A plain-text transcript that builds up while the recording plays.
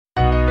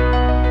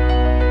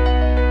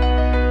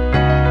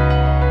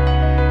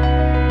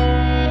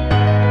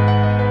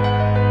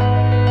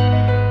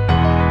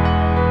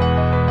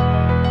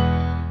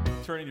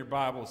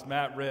Bibles,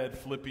 Matt read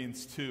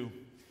Philippians 2,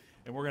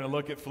 and we're going to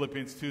look at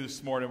Philippians 2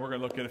 this morning. We're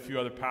going to look at a few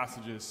other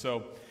passages.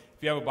 So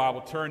if you have a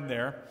Bible, turn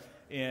there,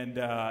 and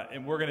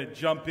we're going to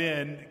jump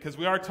in, because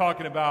we are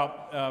talking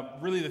about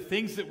really the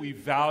things that we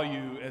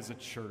value as a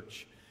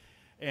church.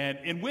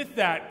 And with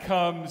that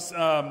comes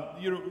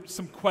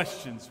some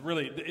questions,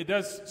 really. It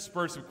does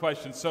spur some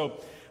questions.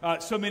 So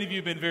many of you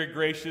have been very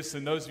gracious,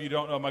 and those of you who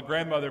don't know, my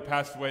grandmother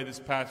passed away this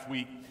past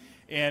week,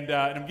 and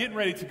I'm getting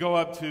ready to go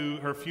up to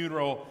her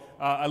funeral.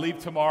 I leave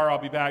tomorrow. I'll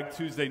be back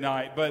Tuesday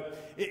night.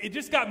 But it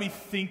just got me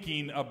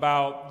thinking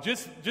about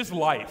just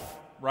life,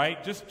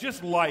 right?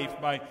 Just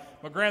life. My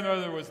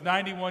grandmother was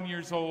 91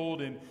 years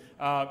old, and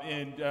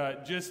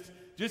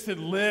just had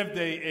lived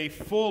a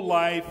full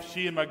life.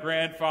 She and my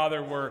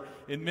grandfather were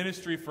in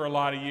ministry for a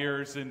lot of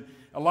years, and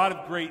a lot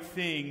of great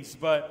things.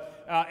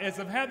 But as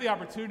I've had the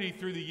opportunity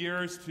through the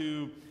years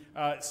to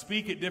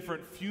speak at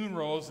different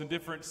funerals and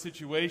different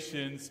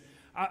situations,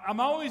 I'm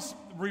always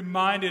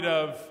reminded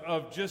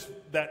of just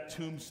that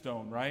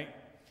tombstone, right?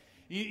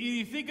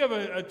 You think of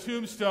a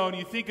tombstone,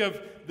 you think of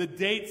the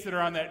dates that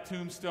are on that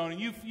tombstone, and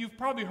you've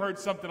probably heard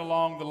something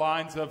along the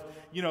lines of,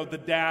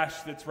 the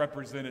dash that's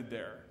represented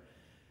there.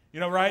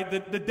 Right?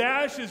 The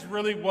dash is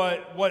really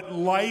what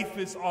life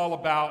is all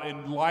about,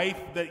 and life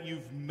that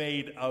you've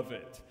made of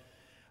it.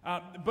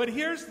 But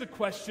here's the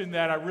question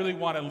that I really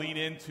want to lean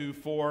into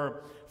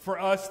for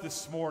us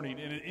this morning,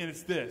 and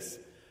it's this.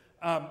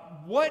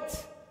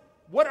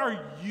 What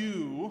are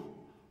you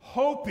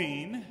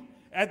hoping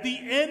at the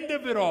end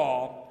of it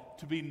all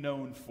to be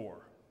known for?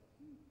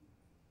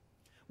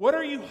 What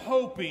are you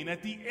hoping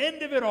at the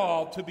end of it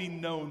all to be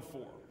known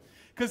for?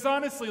 Because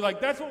honestly,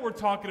 that's what we're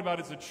talking about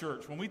as a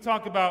church. When we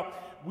talk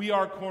about we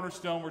are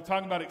Cornerstone, we're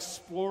talking about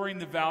exploring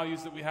the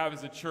values that we have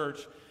as a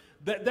church.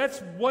 That's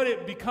what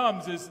it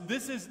becomes.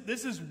 This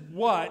is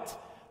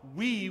what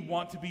we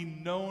want to be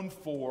known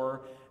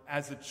for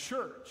as a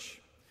church.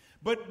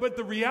 But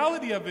the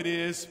reality of it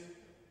is,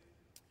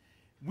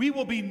 we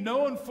will be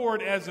known for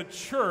it as a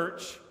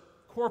church,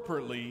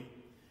 corporately,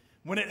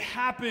 when it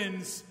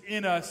happens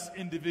in us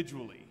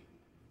individually,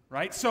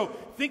 right? So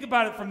think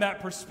about it from that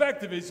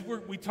perspective.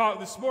 We talked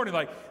this morning,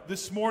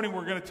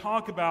 we're going to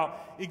talk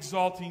about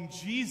exalting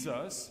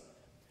Jesus,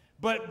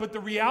 but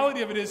the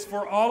reality of it is,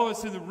 for all of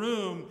us in the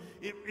room,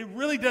 it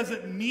really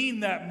doesn't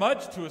mean that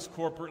much to us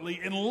corporately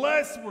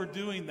unless we're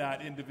doing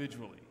that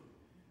individually.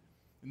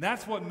 And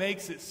that's what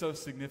makes it so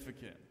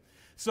significant.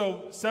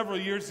 So several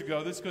years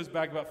ago, this goes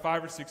back about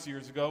 5 or 6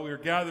 years ago, we were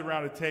gathered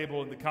around a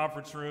table in the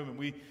conference room, and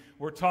we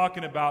were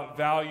talking about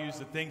values,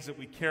 the things that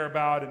we care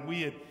about, and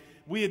we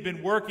had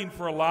been working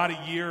for a lot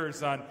of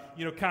years on,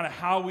 kind of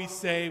how we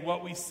say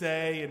what we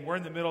say, and we're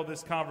in the middle of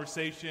this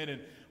conversation, and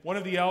one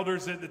of the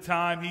elders at the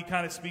time, he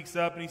kind of speaks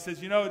up, and he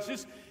says,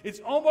 it's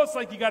almost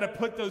like you got to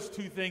put those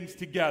two things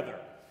together,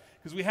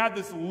 because we had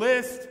this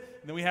list,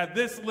 and then we had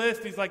this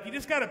list. He's like, you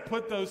just got to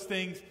put those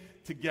things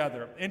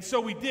together. And so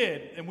we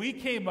did, and we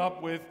came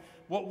up with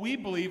what we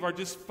believe are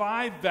just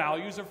 5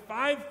 values, or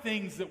 5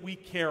 things that we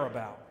care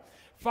about.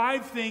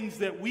 5 things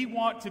that we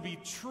want to be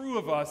true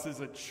of us as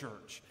a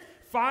church.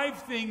 5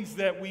 things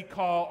that we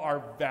call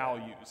our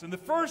values. And the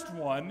first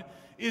one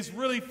is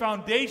really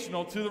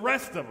foundational to the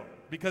rest of them,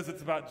 because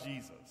it's about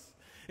Jesus.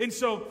 And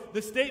so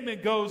the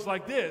statement goes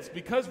like this: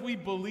 because we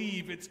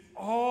believe it's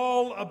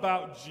all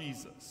about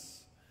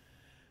Jesus,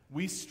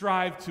 we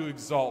strive to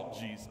exalt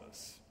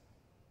Jesus.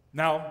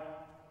 Now,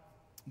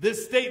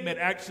 this statement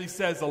actually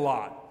says a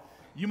lot.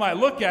 You might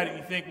look at it and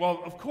you think,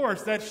 well, of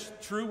course, that's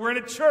true. We're in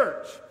a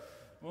church.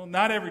 Well,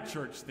 not every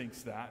church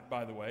thinks that,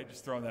 by the way,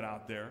 just throwing that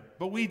out there.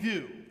 But we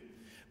do.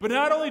 But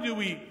not only do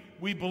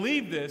we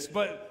believe this,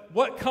 but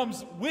what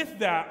comes with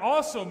that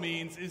also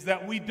means is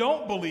that we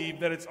don't believe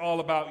that it's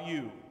all about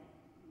you.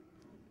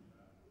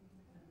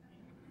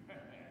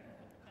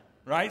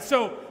 Right?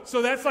 So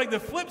that's like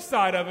the flip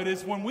side of it,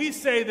 is when we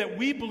say that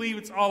we believe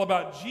it's all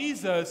about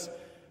Jesus,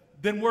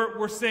 then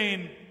we're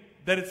saying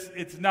that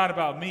it's not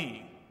about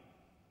me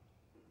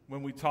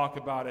when we talk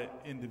about it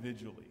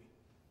individually.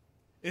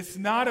 It's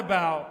not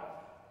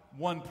about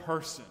one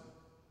person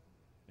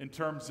in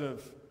terms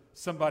of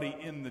somebody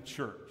in the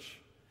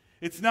church.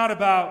 It's not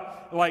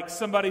about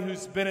somebody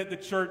who's been at the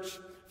church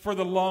for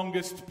the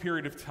longest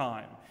period of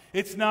time.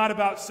 It's not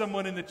about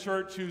someone in the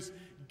church who's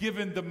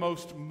given the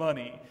most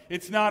money.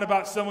 It's not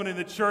about someone in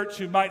the church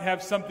who might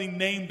have something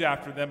named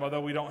after them,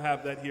 although we don't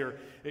have that here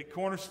at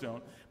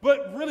Cornerstone.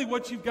 But really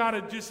what you've got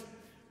to just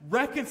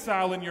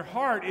reconcile in your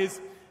heart is,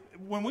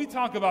 when we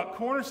talk about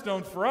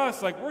Cornerstone, for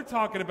us, we're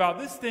talking about,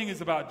 this thing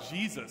is about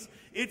Jesus.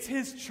 It's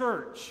His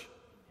church.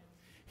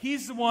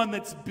 He's the one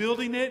that's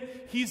building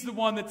it. He's the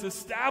one that's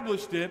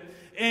established it.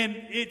 And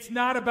it's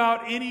not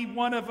about any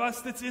one of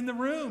us that's in the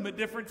room at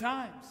different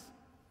times.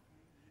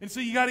 And so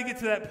you got to get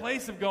to that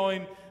place of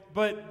going,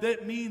 but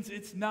that means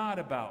it's not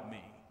about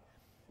me.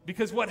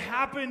 Because what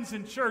happens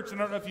in church, and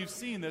I don't know if you've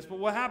seen this, but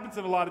what happens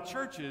in a lot of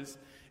churches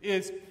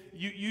is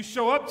you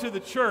show up to the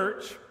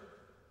church.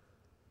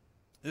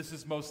 This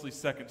is mostly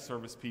second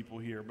service people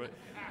here, but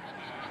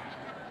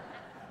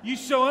you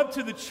show up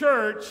to the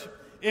church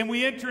and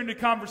we enter into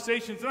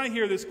conversations, and I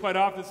hear this quite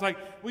often. It's like,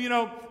 well, you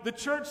know, the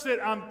church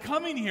that I'm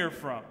coming here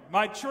from,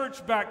 my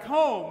church back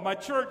home, my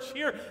church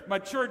here, my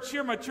church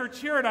here, my church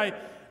here, and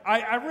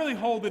I really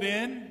hold it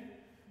in.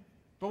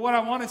 But what I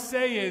want to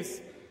say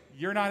is,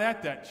 you're not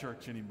at that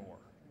church anymore.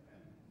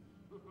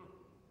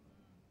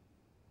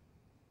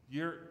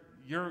 You're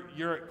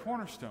at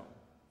Cornerstone.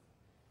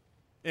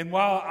 And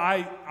while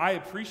I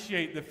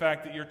appreciate the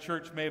fact that your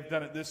church may have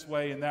done it this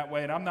way and that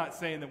way, and I'm not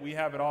saying that we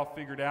have it all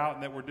figured out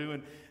and that we're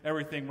doing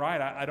everything right,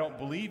 I don't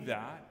believe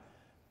that.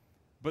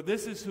 But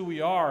this is who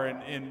we are,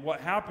 and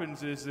what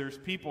happens is there's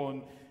people,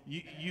 and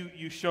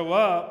you show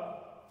up,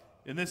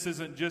 and this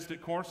isn't just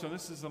at Cornerstone,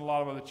 this is in a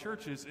lot of other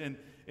churches,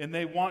 and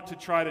they want to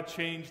try to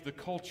change the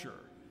culture.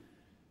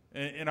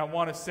 And I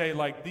want to say,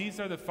 like, these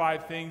are the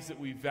 5 things that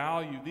we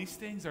value. These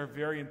things are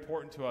very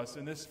important to us,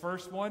 and this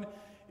first one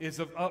is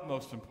of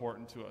utmost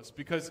importance to us,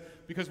 because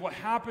what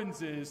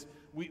happens is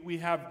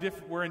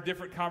we're in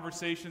different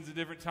conversations at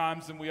different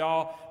times, and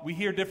we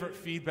hear different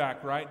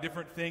feedback, right?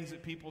 Different things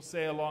that people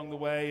say along the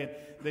way,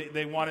 and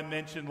they want to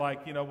mention,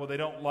 like, you know, well, they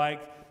don't like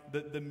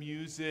the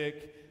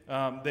music,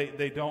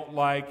 they don't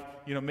like,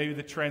 you know, maybe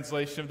the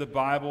translation of the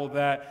Bible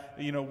that,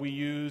 you know, we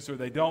use, or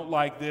they don't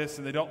like this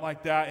and they don't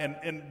like that,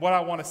 and what I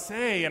want to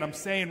say, and I'm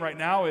saying right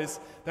now, is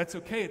that's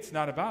okay. It's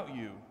not about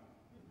you.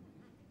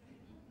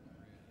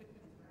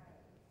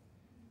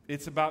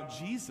 It's about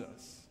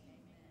Jesus.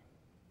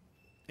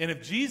 And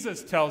if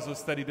Jesus tells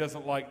us that he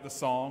doesn't like the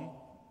song,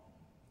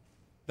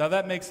 now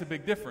that makes a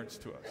big difference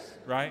to us,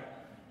 right?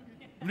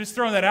 I'm just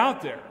throwing that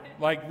out there.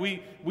 Like,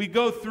 we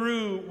go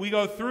through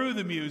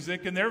the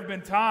music, and there have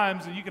been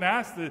times, and you can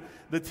ask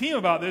the team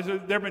about this, there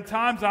have been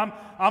times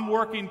I'm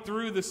working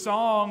through the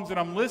songs and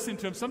I'm listening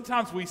to them.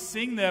 Sometimes we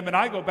sing them, and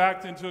I go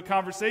back into a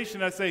conversation,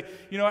 and I say,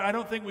 you know what, I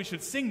don't think we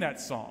should sing that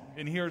song,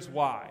 and here's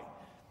why.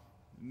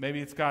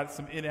 Maybe it's got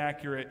some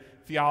inaccurate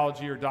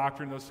theology or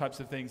doctrine, those types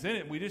of things in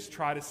it. We just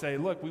try to say,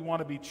 look, we want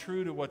to be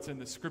true to what's in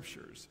the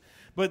Scriptures.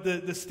 But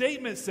the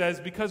statement says,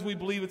 because we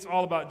believe it's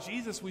all about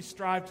Jesus, we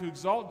strive to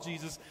exalt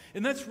Jesus.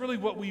 And that's really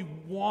what we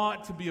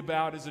want to be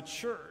about as a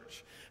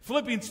church.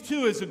 Philippians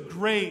 2 is a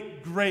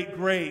great, great,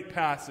 great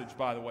passage,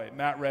 by the way.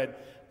 Matt read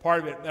part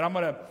of it. And I'm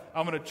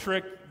gonna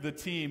trick the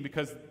team,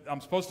 because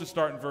I'm supposed to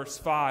start in verse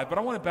 5. But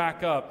I want to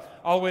back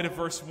up all the way to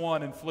verse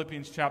 1 in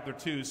Philippians chapter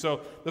 2.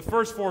 So the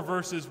first 4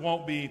 verses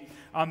won't be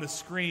on the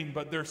screen,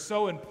 but they're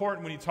so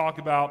important when you talk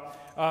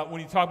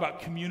about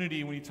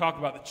community, when you talk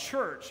about the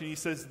church. And he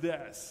says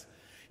this.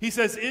 He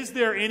says, is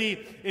there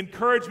any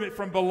encouragement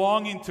from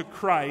belonging to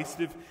Christ,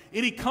 if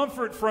any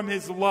comfort from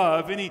his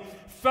love, any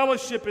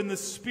fellowship in the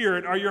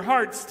Spirit, are your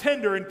hearts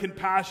tender and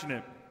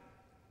compassionate?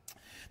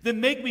 Then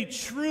make me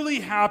truly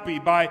happy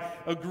by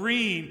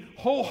agreeing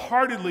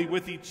wholeheartedly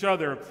with each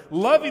other,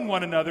 loving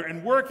one another,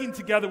 and working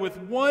together with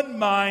one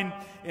mind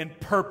and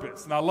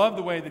purpose. And I love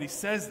the way that he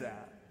says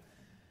that.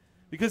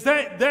 Because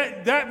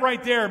that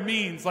right there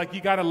means, like,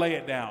 you got to lay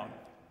it down.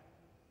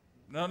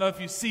 I don't know if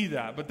you see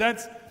that, but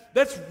that's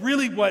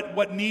really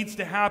what needs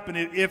to happen.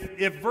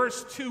 If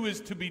verse 2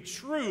 is to be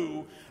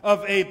true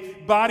of a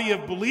body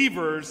of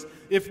believers,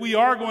 if we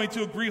are going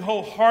to agree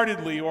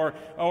wholeheartedly,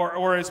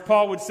 or as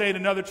Paul would say in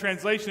another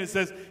translation, it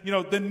says, you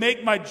know, then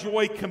make my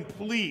joy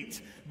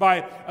complete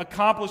by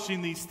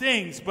accomplishing these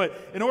things.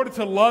 But in order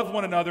to love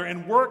one another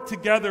and work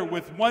together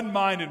with one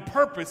mind and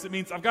purpose, it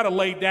means I've got to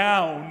lay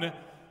down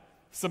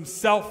some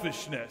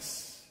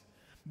selfishness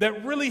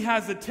that really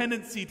has a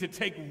tendency to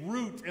take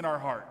root in our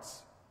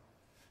hearts.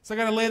 So I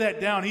got to lay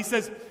that down. He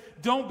says,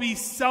 don't be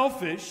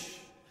selfish.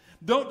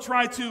 Don't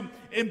try to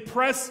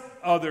impress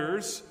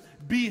others.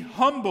 Be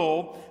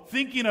humble,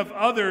 thinking of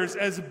others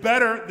as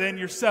better than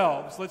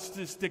yourselves. Let's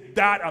just stick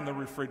that on the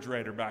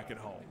refrigerator back at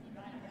home.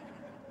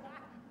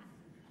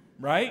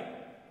 Right?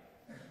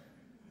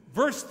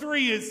 Verse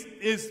 3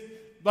 is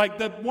like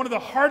one of the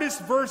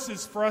hardest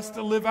verses for us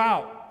to live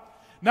out.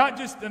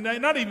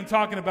 Not even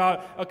talking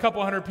about a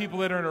couple hundred people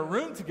that are in a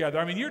room together.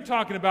 I mean, you're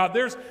talking about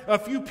there's a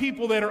few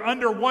people that are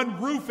under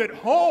one roof at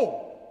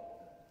home.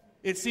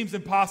 It seems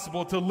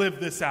impossible to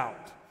live this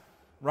out,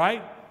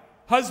 right?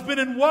 Husband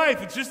and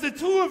wife, it's just the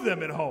two of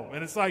them at home.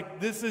 And it's like,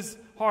 this is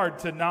hard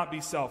to not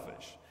be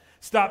selfish.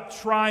 Stop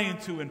trying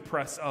to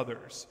impress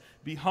others.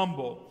 Be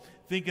humble,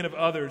 thinking of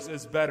others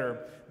as better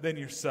than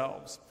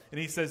yourselves.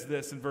 And he says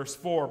this in verse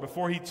 4,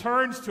 before he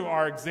turns to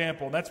our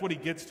example, and that's what he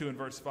gets to in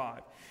verse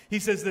 5. He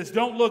says this,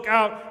 don't look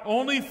out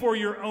only for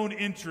your own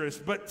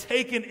interest, but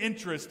take an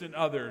interest in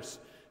others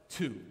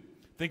too.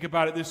 Think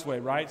about it this way,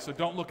 right? So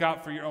don't look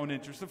out for your own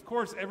interest. Of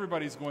course,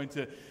 everybody's going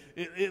to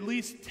at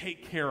least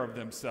take care of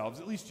themselves.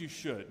 At least you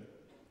should.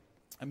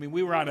 I mean,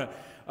 we were on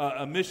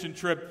a mission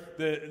trip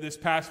this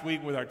past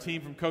week with our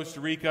team from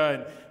Costa Rica,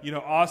 and, you know,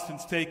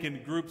 Austin's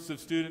taken groups of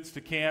students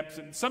to camps,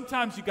 and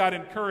sometimes you got to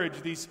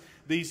encourage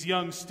these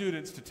young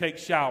students to take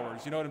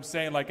showers. You know what I'm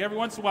saying? Like, every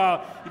once in a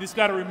while, you just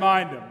got to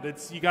remind them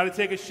that you got to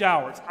take a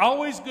shower. It's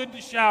always good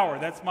to shower.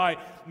 That's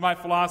my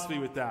philosophy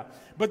with that.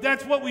 But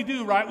that's what we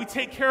do, right? We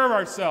take care of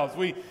ourselves.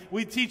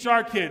 We teach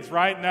our kids,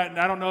 right? And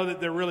I don't know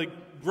that they're really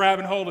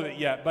grabbing hold of it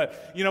yet.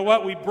 But you know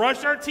what? We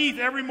brush our teeth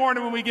every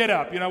morning when we get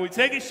up. We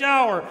take a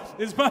shower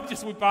as much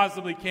as we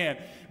possibly can.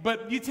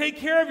 But you take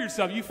care of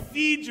yourself. You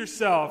feed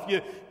yourself.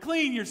 You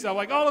clean yourself.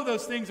 Like, all of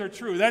those things are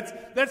true.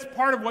 That's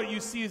part of what you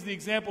see as the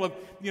example of,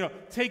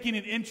 taking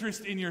an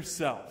interest in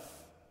yourself.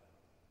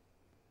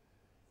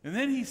 And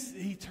then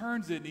he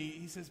turns it and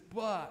he says,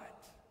 but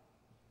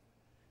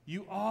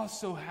you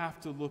also have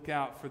to look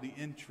out for the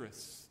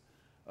interests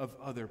of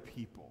other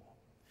people.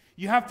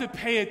 You have to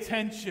pay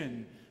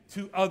attention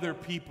to other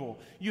people.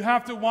 You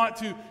have to want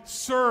to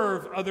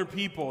serve other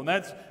people. And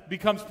that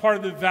becomes part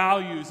of the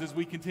values as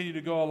we continue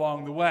to go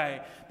along the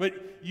way. But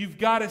you've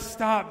got to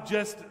stop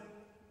just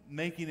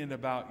making it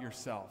about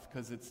yourself,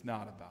 because it's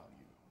not about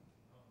you.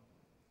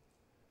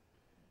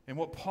 And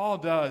what Paul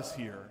does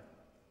here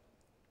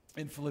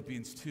in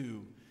Philippians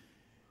 2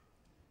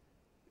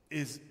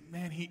 is,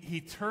 man,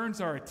 he turns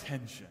our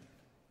attention,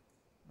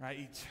 right?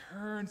 He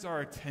turns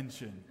our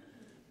attention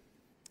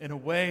in a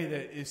way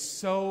that is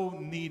so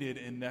needed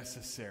and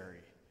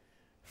necessary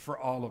for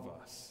all of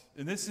us.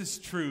 And this is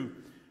true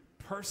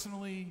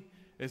personally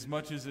as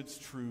much as it's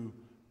true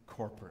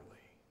corporately.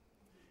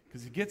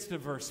 Because he gets to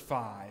verse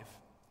 5,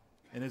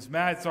 and as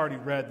Matt's already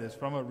read this,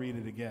 but I'm going to read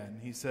it again.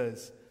 He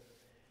says,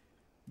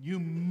 you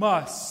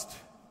must.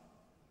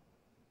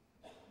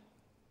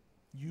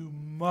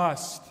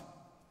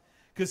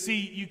 Because see,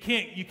 you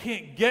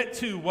can't get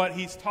to what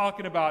he's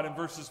talking about in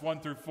verses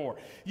 1 through 4.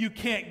 You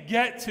can't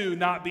get to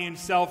not being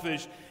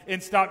selfish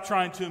and stop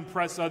trying to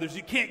impress others.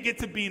 You can't get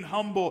to being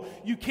humble.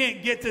 You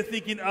can't get to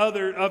thinking of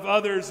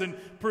others and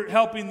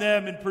helping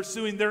them and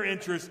pursuing their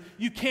interests.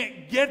 You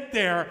can't get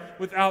there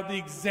without the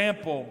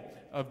example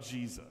of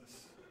Jesus.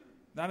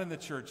 Not in the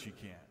church you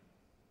can't.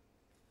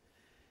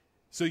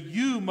 So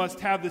you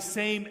must have the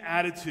same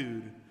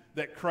attitude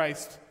that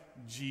Christ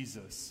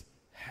Jesus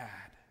had.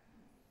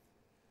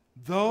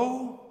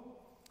 Though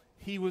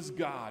he was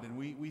God, and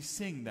we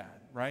sing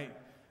that, right?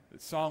 The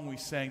song we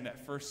sang,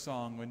 that first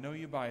song, we know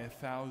you by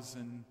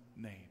 1,000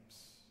 names,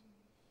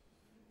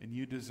 and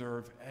you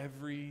deserve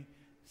every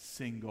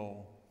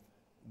single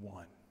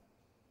one.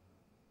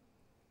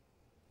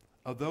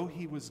 Although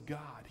he was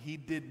God, he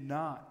did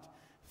not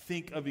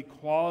think of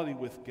equality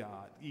with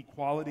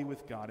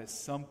God as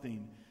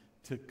something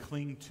to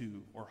cling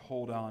to or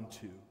hold on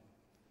to.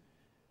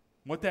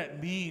 What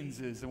that means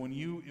is that when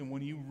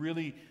you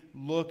really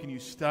look and you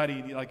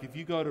study, like if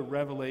you go to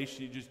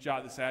Revelation, you just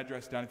jot this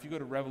address down. If you go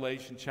to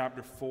Revelation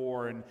chapter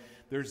 4, and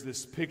there's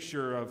this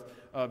picture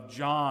of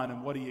John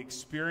and what he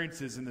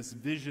experiences in this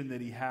vision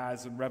that he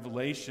has in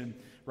Revelation,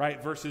 right?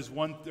 Chapters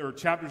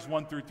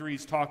 1 through 3,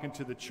 he's talking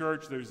to the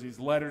church. There's these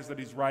letters that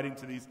he's writing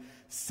to these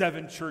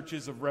 7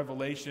 churches of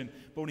Revelation.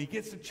 But when he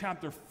gets to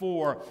chapter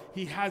 4,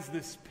 he has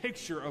this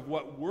picture of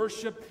what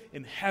worship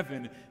in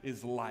heaven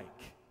is like.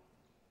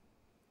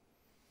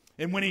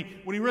 And when he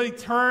really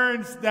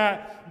turns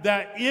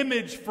that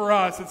image for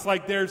us, it's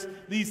like there's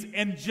these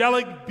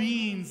angelic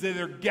beings that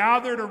are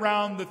gathered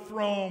around the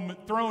throne,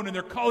 and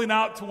they're calling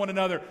out to one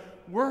another,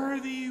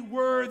 "Worthy,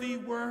 worthy,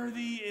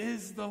 worthy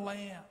is the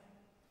Lamb."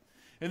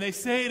 And they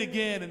say it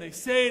again, and they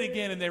say it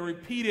again, and they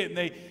repeat it, and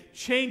they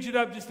change it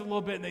up just a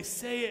little bit, and they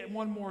say it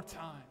one more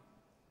time.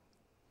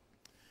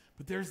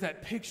 But there's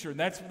that picture, and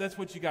that's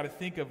what you got to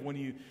think of when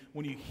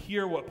you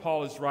hear what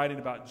Paul is writing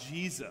about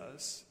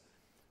Jesus,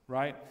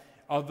 right?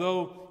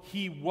 Although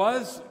he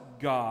was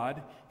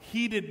God,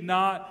 he did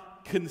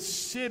not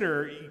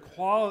consider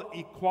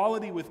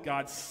equality with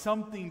God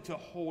something to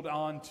hold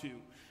on to,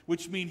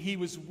 which means he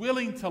was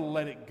willing to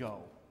let it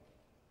go.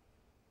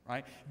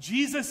 Right?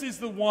 Jesus is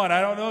the one,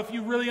 I don't know if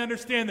you really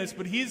understand this,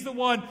 but he's the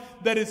one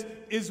that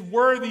is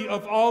worthy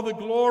of all the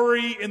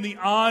glory and the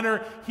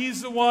honor.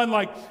 He's the one,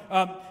 like,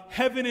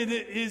 heaven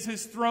is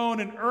his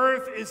throne and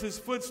earth is his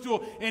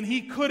footstool. And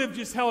he could have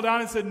just held on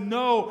and said,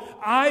 "No,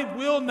 I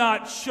will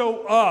not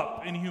show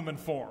up in human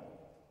form."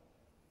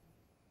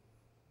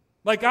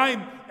 Like,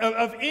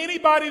 of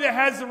anybody that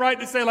has the right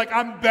to say, like,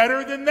 I'm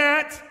better than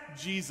that,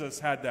 Jesus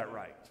had that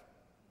right.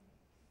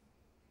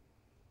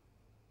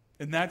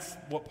 And that's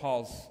what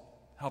Paul's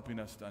helping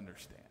us to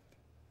understand.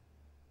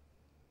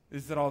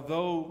 Is that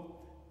although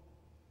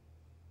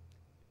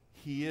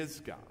he is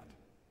God,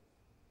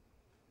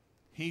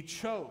 he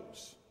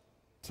chose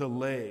to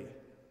lay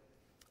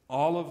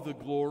all of the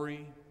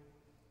glory,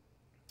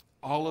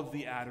 all of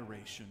the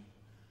adoration,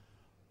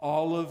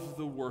 all of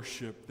the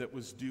worship that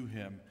was due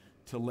him,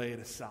 to lay it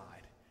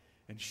aside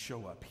and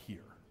show up here.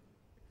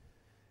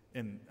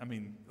 And, I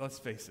mean, let's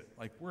face it,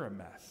 like, we're a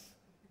mess.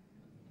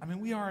 I mean,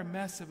 we are a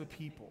mess of a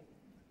people.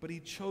 But he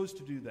chose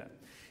to do that.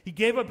 He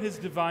gave up his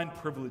divine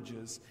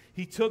privileges.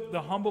 He took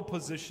the humble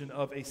position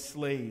of a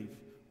slave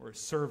or a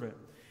servant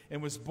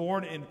and was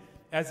born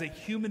as a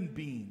human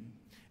being.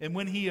 And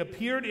when he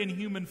appeared in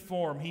human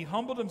form, he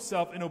humbled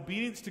himself in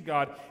obedience to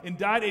God and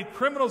died a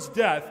criminal's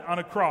death on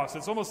a cross.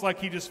 It's almost like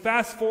he just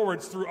fast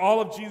forwards through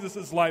all of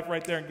Jesus' life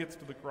right there and gets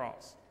to the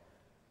cross.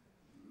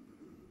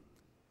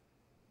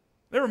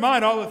 Never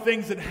mind all the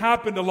things that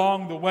happened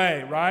along the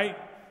way, right?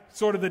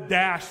 sort of the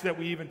dash that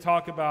we even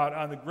talk about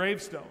on the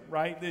gravestone,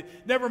 right?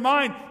 Never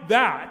mind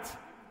that.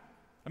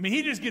 I mean,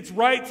 he just gets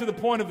right to the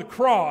point of the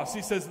cross.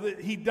 He says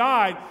that he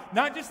died,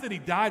 not just that he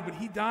died, but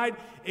he died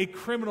a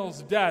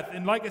criminal's death.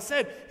 And like I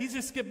said, he's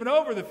just skipping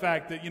over the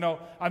fact that,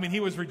 he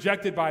was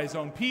rejected by his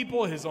own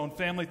people. His own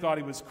family thought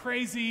he was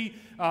crazy.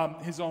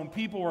 His own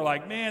people were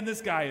like, man,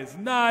 this guy is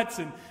nuts.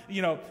 And,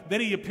 then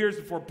he appears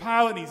before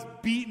Pilate, and he's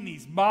beaten,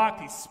 he's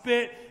mocked, he's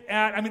spit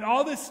at. I mean,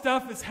 all this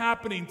stuff is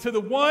happening to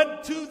the one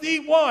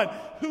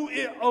who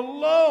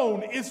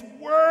alone is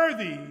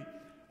worthy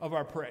of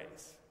our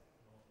praise.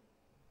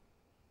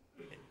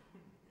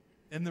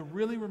 And the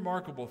really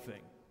remarkable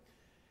thing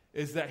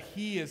is that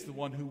he is the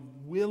one who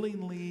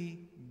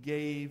willingly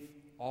gave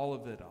all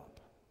of it up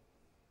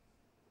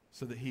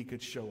so that he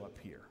could show up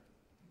here.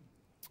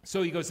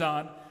 So he goes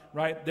on,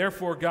 right?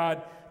 Therefore,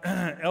 God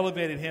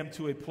elevated him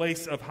to a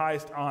place of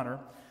highest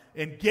honor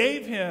and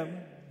gave him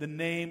the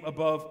name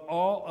above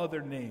all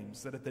other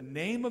names, that at the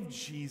name of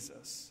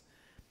Jesus,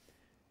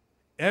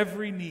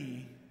 every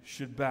knee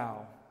should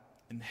bow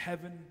in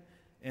heaven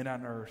and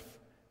on earth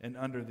and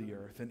under the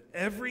earth, and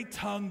every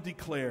tongue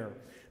declare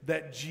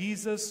that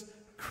Jesus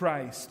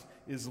Christ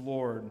is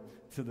Lord,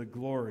 to the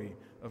glory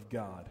of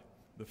God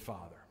the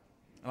Father.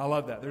 And I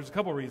love that. There's a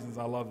couple reasons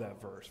I love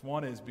that verse.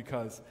 One is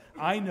because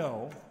I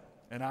know,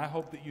 and I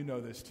hope that you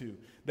know this too,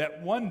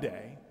 that one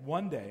day,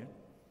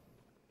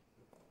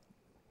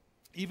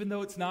 even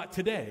though it's not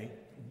today,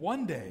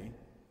 one day,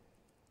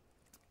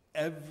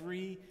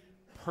 every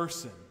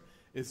person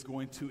is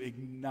going to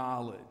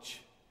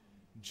acknowledge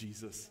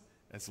Jesus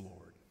as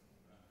Lord.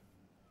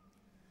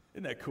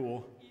 Isn't that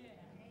cool?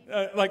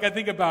 I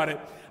think about it.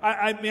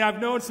 I mean,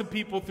 I've known some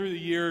people through the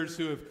years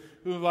who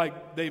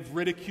they've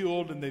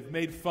ridiculed and they've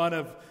made fun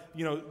of,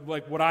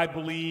 what I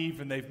believe,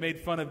 and they've made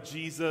fun of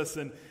Jesus.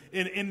 And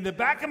in the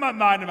back of my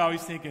mind, I'm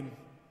always thinking,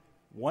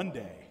 one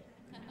day.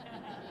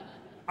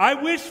 I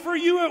wish for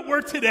you it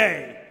were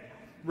today,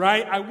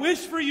 right? I wish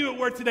for you it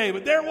were today.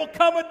 But there will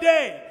come a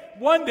day,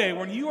 one day,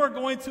 when you are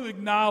going to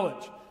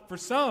acknowledge. For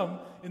some,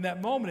 in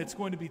that moment, it's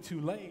going to be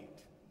too late.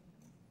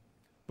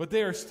 But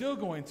they are still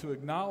going to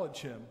acknowledge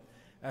him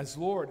as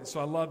Lord. And so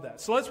I love that.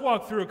 So let's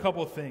walk through a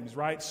couple of things,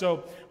 right?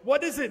 So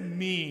what does it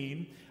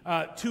mean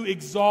to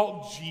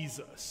exalt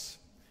Jesus?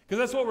 Because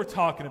that's what we're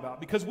talking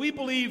about. Because we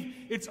believe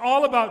it's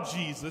all about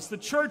Jesus. The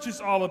church is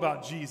all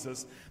about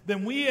Jesus.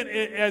 Then we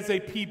as a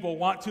people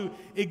want to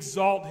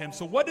exalt him.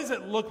 So what does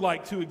it look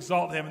like to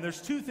exalt him? And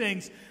there's two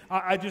things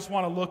I just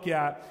want to look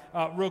at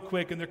real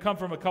quick. And they come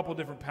from a couple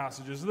different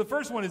passages. The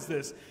first one is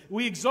this.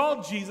 We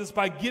exalt Jesus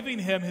by giving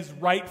him his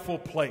rightful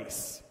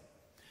place.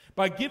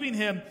 By giving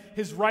him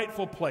his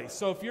rightful place.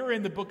 So if you're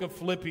in the book of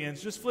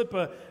Philippians, just flip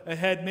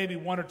ahead maybe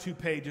one or two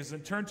pages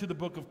and turn to the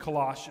book of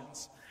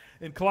Colossians.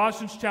 In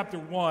Colossians chapter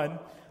 1,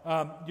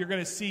 you're going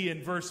to see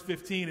in verse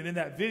 15, and in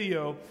that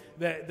video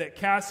that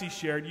Cassie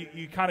shared,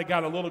 you kind of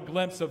got a little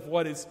glimpse of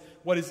what is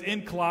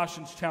in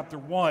Colossians chapter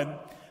 1.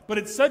 But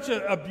it's such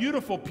a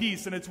beautiful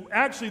piece, and it's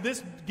actually,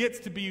 this gets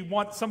to be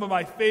some of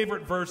my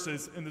favorite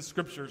verses in the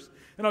scriptures.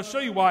 And I'll show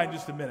you why in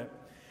just a minute.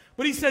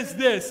 But he says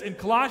this in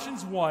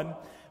Colossians 1,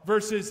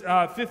 verses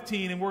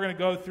 15, and we're going to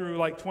go through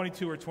like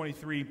 22 or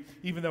 23,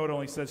 even though it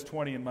only says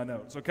 20 in my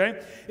notes,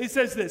 okay? It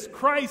says this,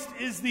 Christ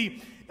is the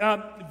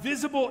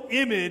visible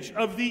image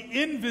of the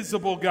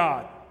invisible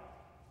God.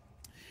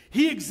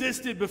 He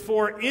existed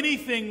before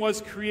anything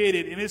was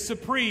created and is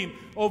supreme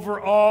over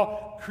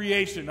all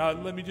creation.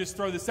 Let me just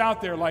throw this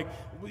out there.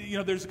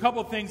 There's a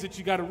couple of things that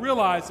you got to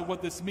realize of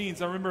what this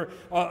means. I remember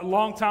a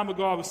long time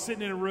ago, I was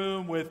sitting in a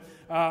room with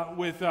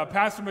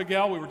Pastor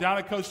Miguel. We were down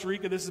in Costa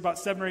Rica. This is about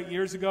 7 or 8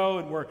 years ago,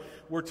 and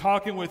we're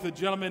talking with a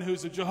gentleman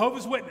who's a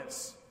Jehovah's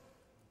Witness,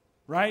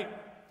 right?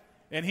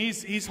 And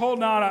he's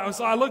holding on.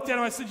 So I looked at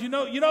him. I said, you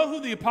know who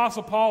the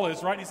Apostle Paul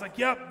is, right? And he's like,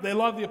 yep, they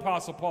love the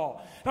Apostle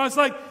Paul. And I was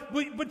like,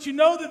 but you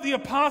know that the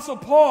Apostle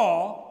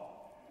Paul,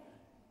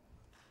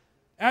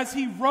 as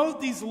he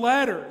wrote these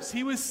letters,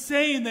 he was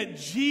saying that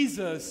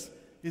Jesus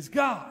is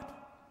God.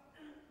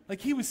 Like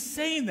he was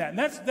saying that. And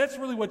that's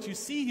really what you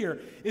see here,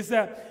 is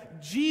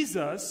that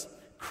Jesus,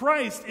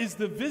 Christ, is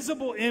the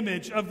visible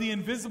image of the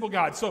invisible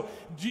God. So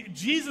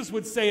Jesus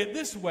would say it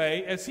this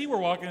way, as he were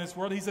walking in this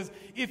world. He says,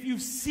 if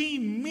you've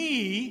seen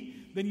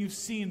me, then you've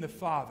seen the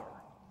Father.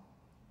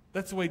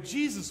 That's the way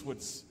Jesus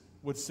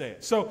would say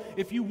it. So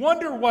if you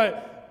wonder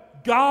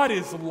what God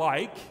is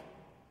like,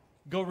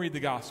 go read the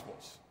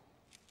Gospels.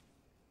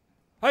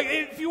 Like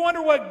if you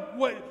wonder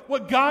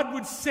what God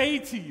would say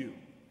to you,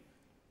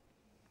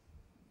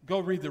 go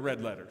read the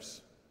red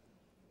letters,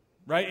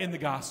 right, in the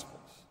Gospels.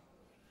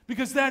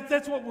 Because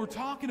that's what we're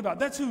talking about.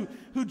 That's who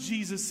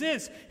Jesus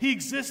is. He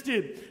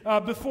existed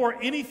before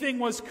anything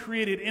was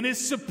created and is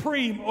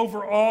supreme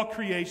over all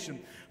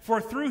creation.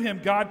 For through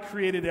him God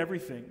created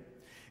everything.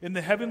 In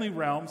the heavenly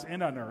realms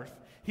and on earth,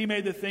 he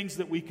made the things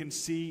that we can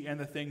see and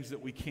the things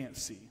that we can't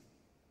see.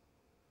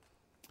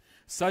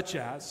 Such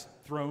as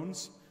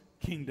thrones,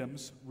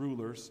 kingdoms,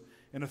 rulers,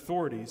 and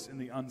authorities in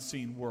the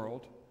unseen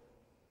world.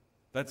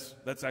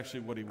 That's actually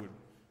what he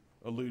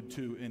allude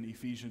to in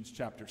Ephesians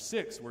chapter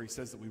 6, where he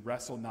says that we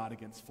wrestle not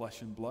against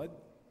flesh and blood,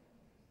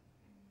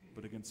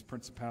 but against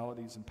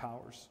principalities and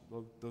powers.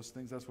 Those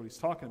things, that's what he's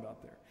talking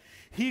about there.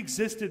 He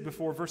existed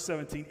before, verse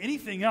 17,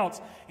 anything else,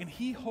 and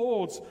he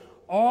holds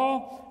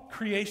all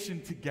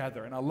creation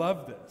together. And I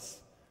love this.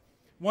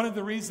 One of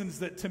the reasons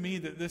that to me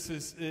that this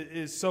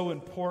is so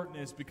important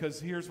is because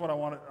here's what I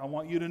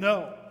want you to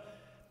know.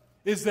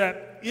 Is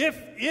that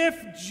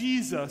if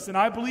Jesus, and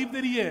I believe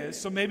that he is,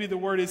 so maybe the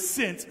word is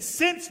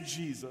since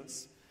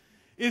Jesus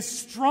is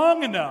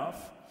strong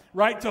enough,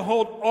 right, to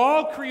hold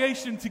all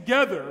creation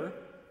together,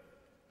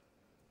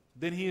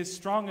 then he is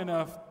strong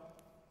enough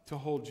to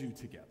hold you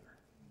together,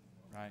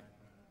 right?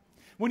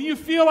 When you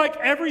feel like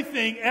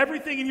everything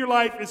in your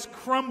life is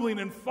crumbling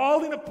and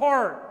falling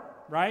apart,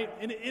 right,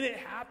 and it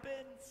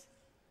happens,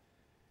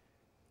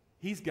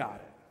 he's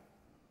got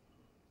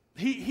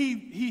it.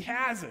 He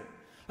has it.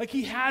 Like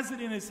he has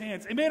it in his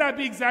hands. It may not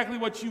be exactly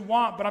what you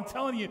want, but I'm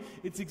telling you,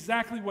 it's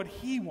exactly what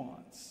he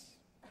wants.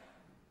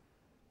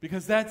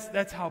 Because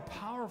that's how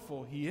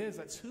powerful he is.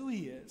 That's who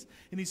he is.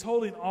 And he's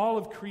holding all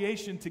of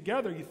creation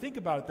together. You think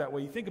about it that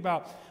way. You think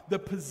about the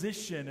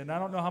position, and I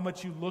don't know how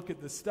much you look at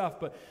this stuff,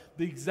 but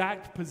the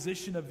exact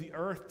position of the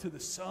earth to the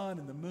sun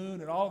and the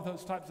moon and all of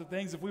those types of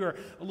things. If we were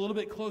a little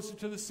bit closer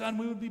to the sun,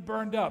 we would be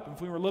burned up.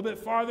 If we were a little bit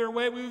farther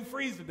away, we would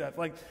freeze to death.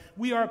 Like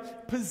we are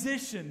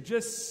positioned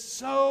just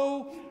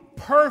so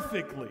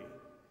perfectly.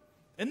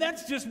 And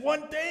that's just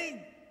one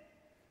thing.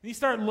 You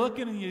start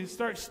looking and you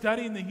start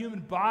studying the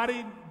human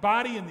body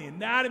and the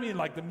anatomy and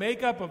like the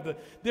makeup of the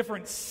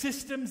different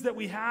systems that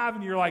we have,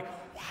 and you're like,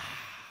 wow.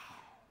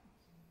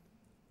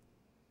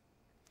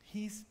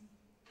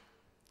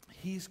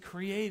 He's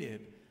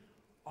created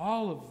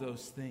all of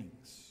those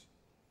things.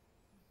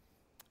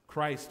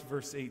 Christ,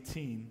 verse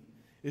 18,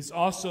 is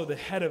also the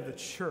head of the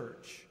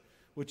church,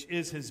 which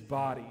is his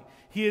body.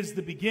 He is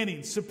the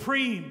beginning,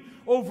 supreme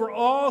over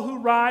all who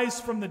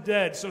rise from the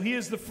dead. So he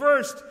is the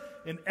first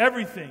in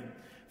everything.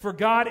 For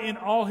God in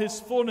all his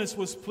fullness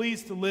was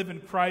pleased to live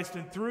in Christ,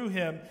 and through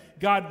him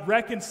God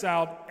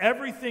reconciled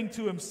everything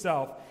to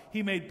himself.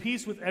 He made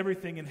peace with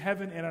everything in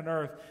heaven and on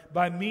earth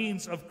by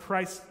means of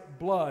Christ's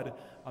blood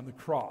on the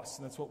cross.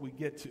 And that's what we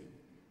get to.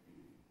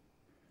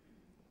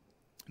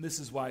 And this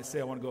is why I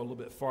say I want to go a little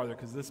bit farther,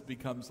 because this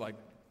becomes like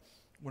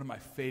one of my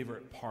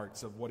favorite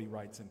parts of what he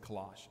writes in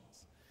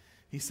Colossians.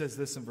 He says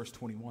this in verse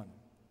 21.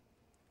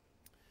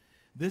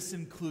 This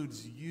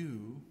includes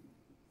you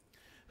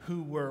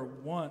who were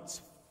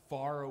once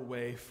far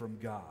away from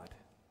God.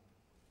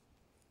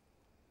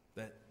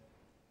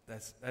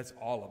 That's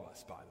all of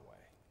us, by the way.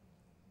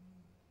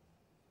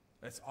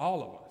 That's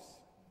all of us.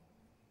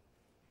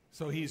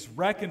 So he's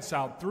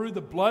reconciled. Through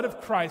the blood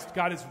of Christ,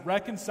 God has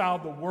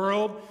reconciled the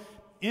world,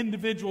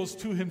 individuals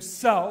to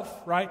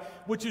himself, right?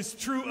 Which is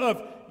true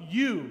of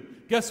you.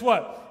 Guess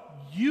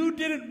what? You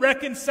didn't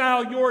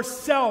reconcile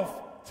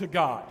yourself to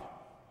God.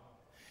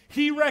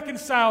 He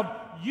reconciled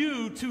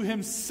you to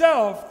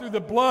himself through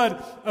the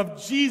blood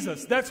of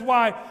Jesus. That's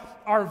why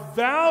our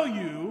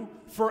value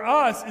for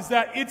us is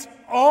that it's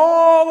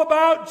all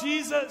about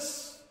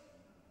Jesus.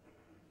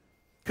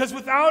 Because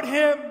without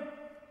him,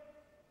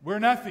 we're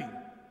nothing.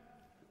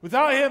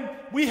 Without him,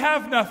 we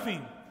have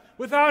nothing.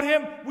 Without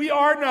him, we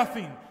are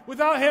nothing.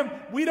 Without him,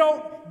 we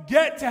don't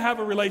get to have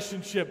a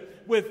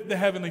relationship with the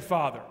Heavenly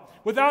Father.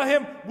 Without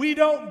him, we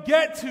don't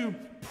get to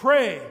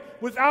pray.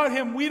 Without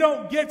him, we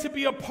don't get to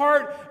be a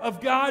part of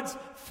God's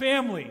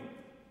family.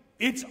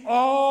 It's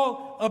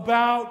all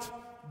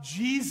about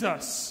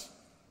Jesus.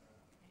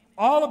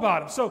 All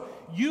about him. So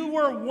you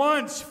were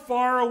once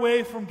far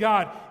away from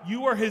God.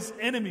 You were his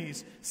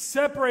enemies,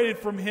 separated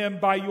from him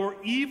by your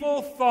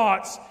evil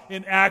thoughts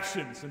and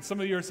actions. And some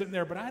of you are sitting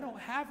there, but I don't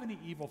have any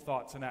evil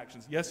thoughts and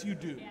actions. Yes, you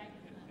do.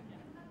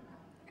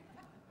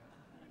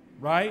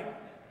 Right?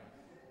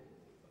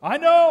 I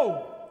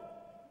know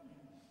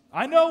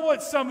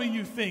what some of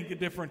you think at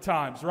different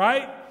times,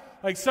 right?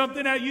 Like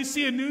something that you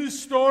see a news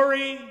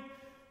story,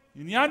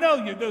 and I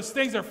know those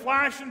things are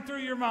flashing through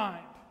your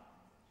mind.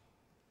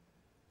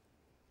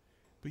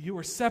 But you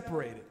were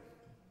separated.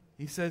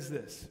 He says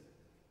this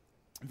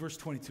in verse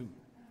 22.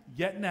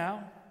 Yet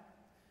now,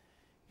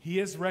 he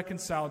has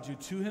reconciled you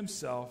to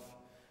himself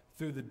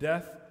through the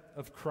death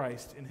of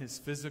Christ in his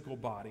physical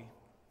body.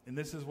 And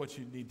this is what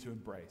you need to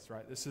embrace,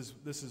 right? This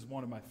is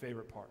one of my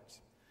favorite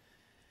parts.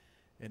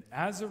 And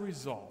as a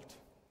result,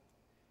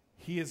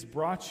 he has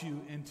brought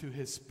you into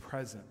his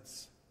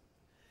presence.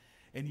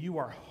 And you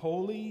are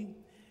holy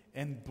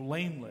and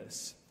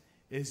blameless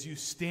as you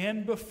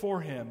stand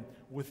before him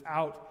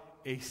without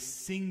a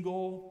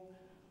single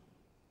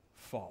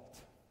fault.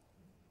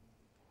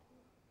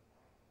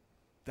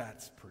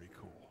 That's pretty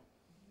cool.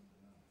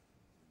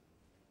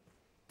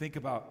 Think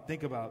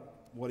about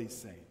what he's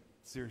saying.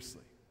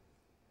 Seriously.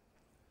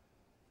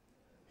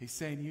 He's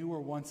saying you were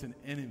once an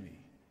enemy.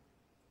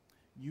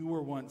 You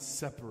were once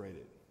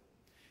separated.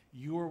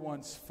 You were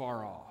once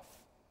far off.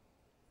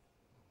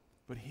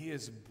 But he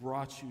has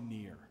brought you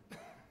near.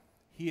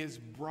 He has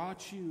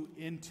brought you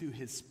into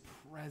his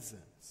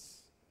presence.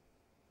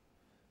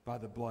 by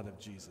the blood of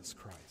Jesus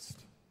Christ.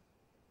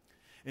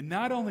 And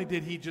not only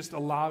did he just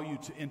allow you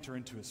to enter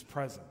into his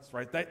presence,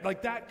 right?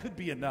 That could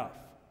be enough.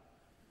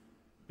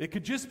 It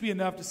could just be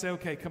enough to say,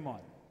 okay, come on.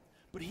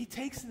 But he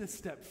takes it a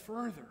step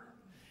further.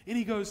 And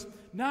he goes,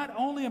 not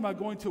only am I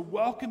going to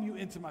welcome you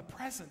into my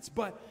presence,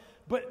 but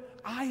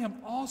I am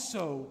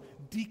also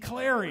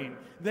declaring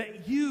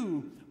that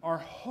you are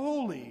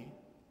holy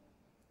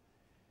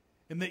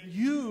and that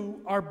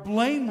you are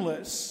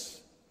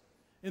blameless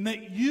and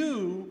that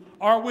you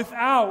are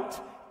without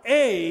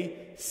a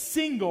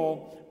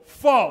single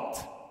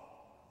fault.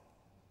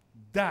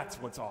 That's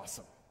what's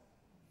awesome.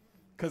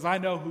 Because I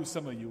know who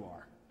some of you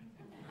are.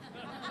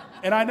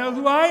 And I know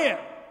who I am.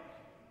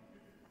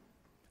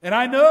 And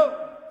I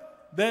know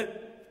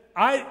that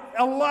I,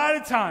 a lot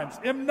of times,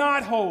 am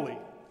not holy.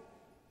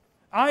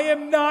 I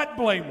am not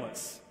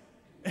blameless.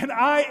 And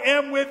I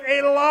am with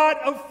a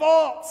lot of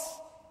faults.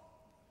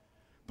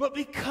 But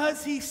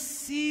because he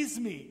sees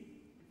me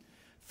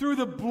through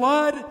the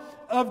blood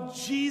of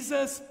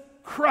Jesus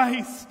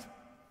Christ,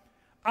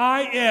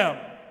 I am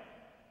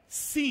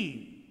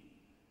seen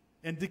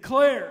and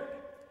declared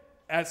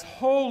as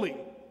holy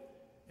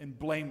and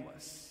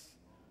blameless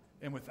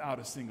and without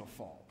a single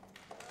fault.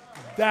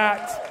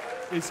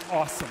 That is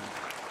awesome.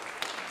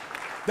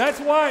 That's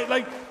why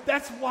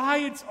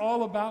it's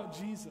all about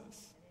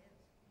Jesus.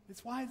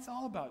 It's why it's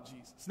all about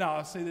Jesus. Now,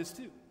 I'll say this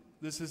too.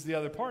 This is the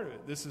other part of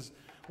it. This is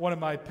one of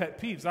my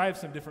pet peeves. I have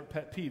some different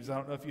pet peeves. I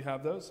don't know if you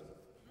have those.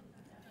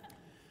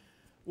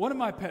 One of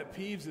my pet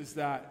peeves is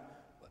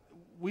that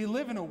we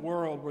live in a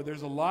world where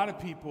there's a lot of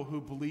people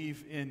who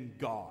believe in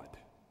God.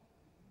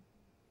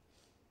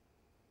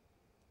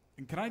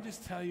 And can I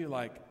just tell you,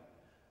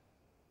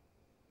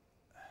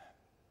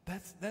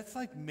 that's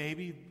like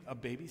maybe a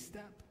baby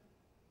step.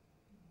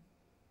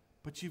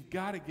 But you've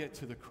got to get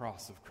to the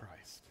cross of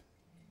Christ.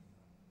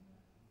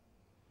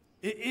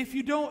 If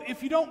you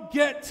don't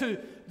get to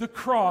the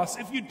cross,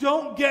 if you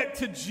don't get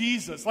to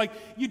Jesus,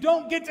 you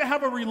don't get to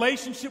have a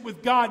relationship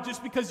with God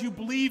just because you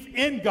believe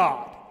in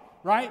God,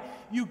 right?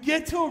 You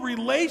get to a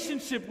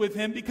relationship with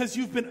him because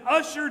you've been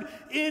ushered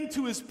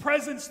into his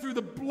presence through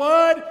the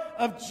blood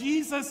of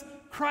Jesus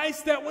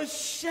Christ that was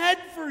shed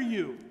for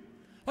you.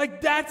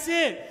 That's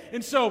it.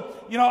 And so,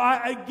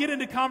 I get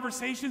into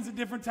conversations at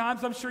different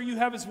times. I'm sure you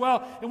have as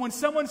well. And when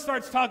someone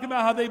starts talking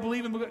about how they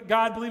believe in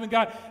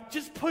God,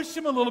 just push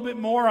them a little bit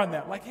more on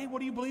that. Hey, what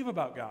do you believe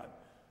about God?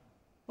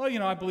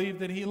 Well, I believe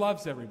that he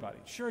loves everybody.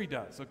 Sure he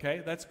does,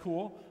 okay? That's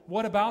cool.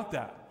 What about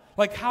that?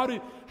 How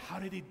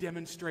did he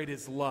demonstrate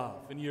his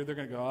love? And they're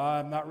going to go,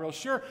 I'm not real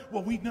sure.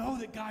 Well, we know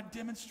that God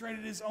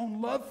demonstrated his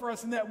own love for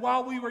us and that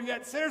while we were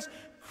yet sinners,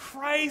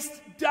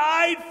 Christ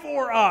died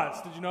for us.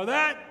 Did you know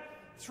that?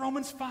 It's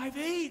Romans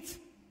 5:8,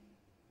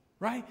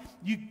 right?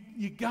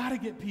 You got to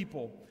get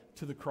people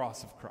to the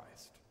cross of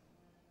Christ.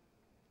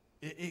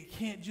 It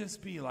can't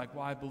just be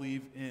I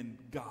believe in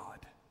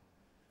God.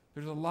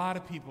 There's a lot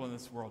of people in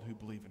this world who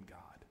believe in God.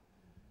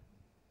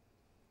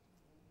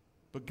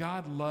 But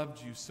God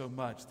loved you so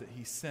much that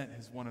he sent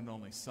his one and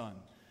only Son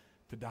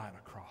to die on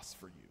a cross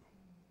for you.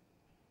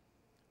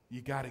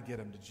 You got to get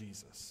him to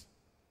Jesus.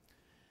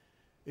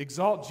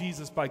 Exalt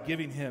Jesus by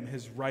giving him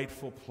his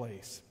rightful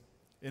place.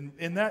 And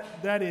that's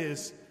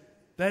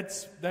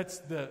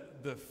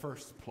the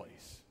first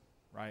place,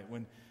 right?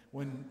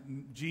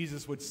 When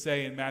Jesus would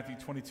say in Matthew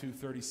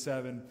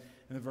 22:37 and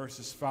the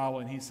verses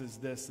following, he says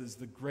this is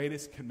the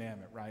greatest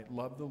commandment, right?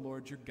 Love the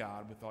Lord your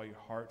God with all your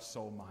heart,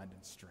 soul, mind,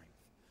 and strength.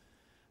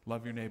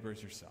 Love your neighbor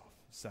as yourself.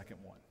 Second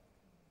one.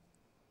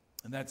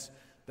 And that's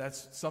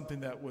something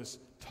that was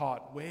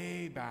taught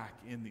way back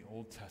in the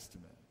Old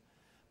Testament.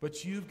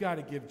 But you've got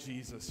to give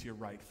Jesus your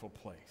rightful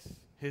place,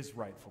 his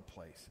rightful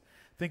place.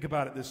 Think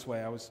about it this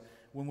way.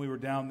 When we were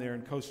down there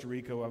in Costa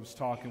Rica, I was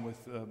talking with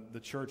the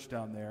church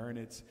down there, and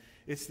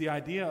it's the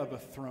idea of a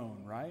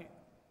throne, right?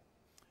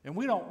 And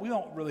we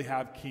don't really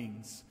have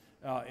kings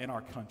in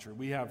our country.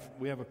 We have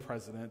a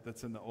president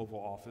that's in the Oval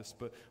Office,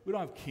 but we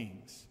don't have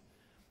kings.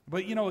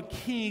 But a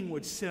king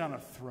would sit on a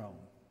throne.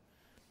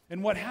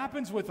 And what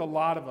happens with a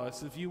lot of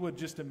us, if you would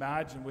just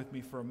imagine with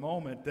me for a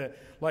moment that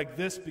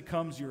this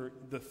becomes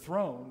the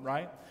throne,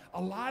 right?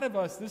 A lot of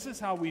us, this is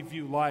how we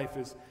view life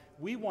is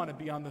we want to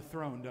be on the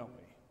throne, don't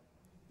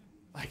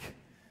we?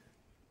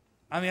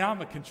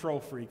 I'm a control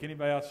freak.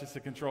 Anybody else just a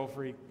control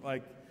freak?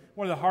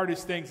 One of the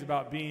hardest things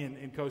about being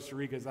in Costa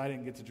Rica is I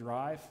didn't get to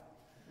drive,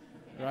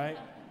 right?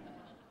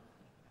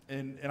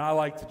 And I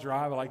like to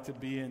drive. I like to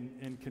be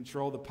in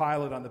control. The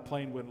pilot on the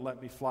plane wouldn't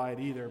let me fly it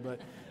either, but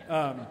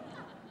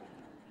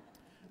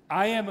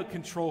I am a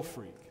control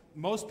freak.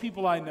 Most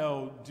people I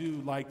know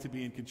do like to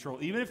be in control,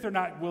 even if they're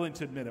not willing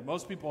to admit it.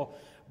 Most people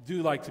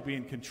do like to be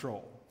in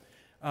control.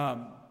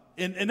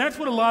 And that's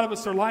what a lot of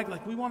us are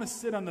like. We want to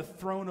sit on the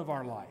throne of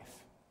our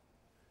life.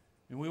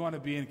 And we want to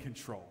be in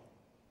control.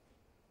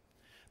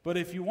 But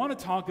if you want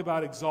to talk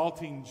about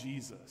exalting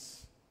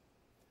Jesus,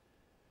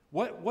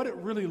 what it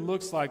really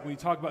looks like when you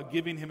talk about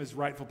giving him his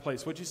rightful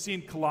place, what you see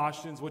in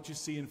Colossians, what you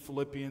see in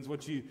Philippians,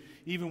 what you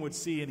even would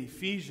see in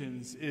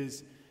Ephesians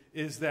is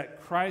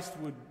that Christ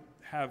would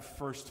have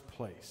first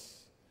place.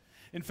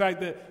 In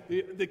fact,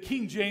 the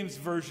King James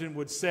Version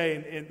would say,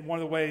 in one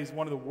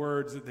of the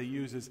words that they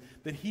use is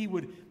that he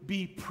would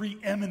be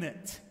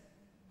preeminent.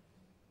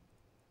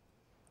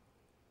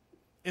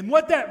 And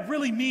what that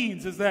really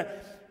means is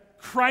that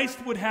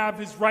Christ would have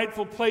his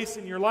rightful place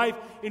in your life,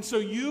 and so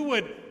you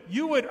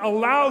would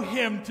allow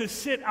him to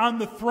sit on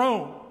the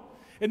throne.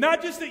 And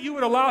not just that you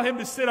would allow him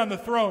to sit on the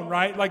throne,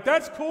 right? Like,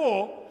 that's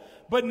cool,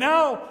 but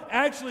now,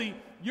 actually,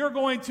 you're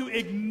going to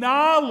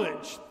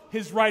acknowledge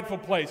his rightful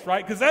place,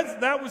 right? Because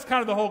that was kind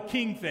of the whole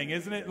king thing,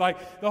 isn't it?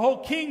 Like, the whole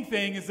king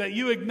thing is that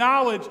you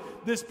acknowledge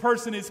this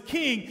person is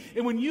king,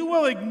 and when you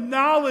will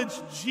acknowledge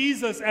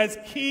Jesus as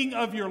king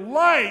of your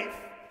life,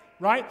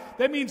 right?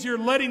 That means you're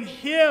letting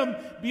him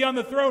be on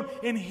the throne,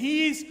 and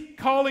he's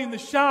calling the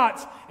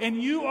shots,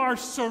 and you are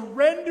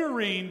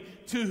surrendering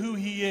to who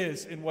he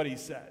is and what he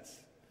says.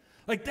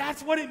 Like,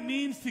 that's what it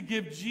means to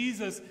give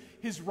Jesus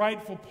his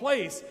rightful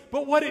place.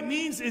 But what it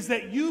means is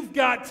that you've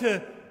got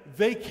to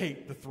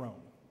vacate the throne.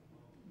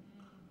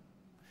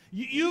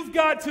 You've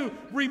got to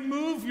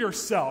remove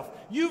yourself.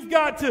 You've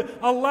got to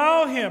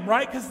allow him,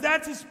 right? Because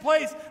that's his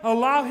place.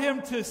 Allow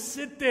him to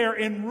sit there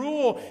and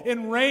rule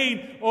and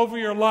reign over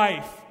your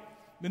life.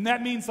 And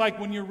that means, like,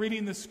 when you're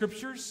reading the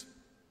scriptures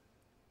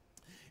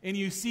and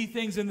you see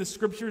things in the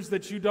scriptures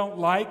that you don't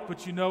like,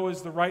 but you know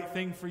is the right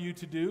thing for you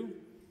to do,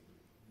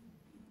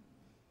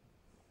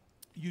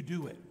 you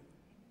do it.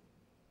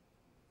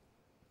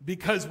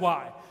 Because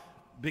why?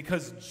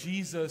 Because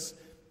Jesus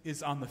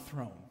is on the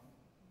throne.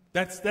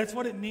 That's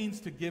what it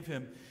means to give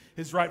him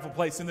his rightful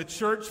place. In the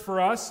church,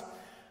 for us,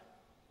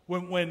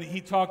 when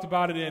he talked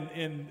about it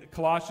in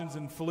Colossians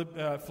and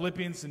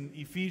Philippians and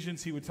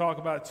Ephesians, he would talk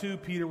about it too.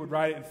 Peter would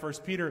write it in 1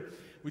 Peter.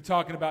 We're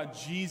talking about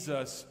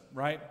Jesus,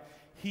 right?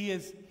 He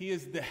is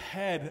the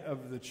head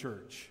of the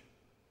church.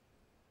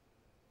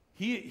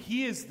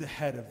 He is the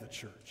head of the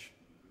church.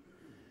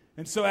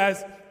 And so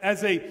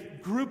as a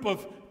group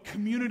of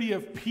community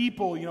of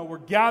people, we're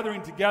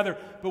gathering together,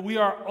 but we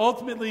are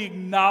ultimately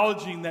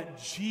acknowledging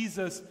that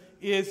Jesus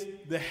is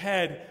the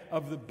head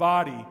of the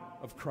body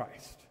of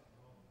Christ.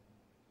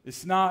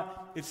 It's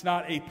not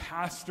a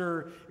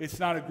pastor, it's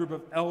not a group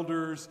of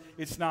elders,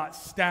 it's not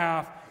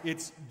staff,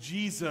 it's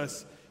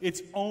Jesus.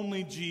 It's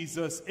only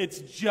Jesus. It's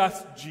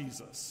just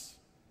Jesus.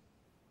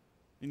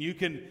 And you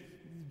can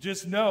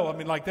just know,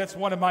 that's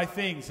one of my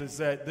things, is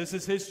that this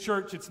is his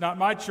church, it's not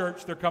my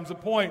church. There comes a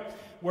point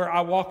where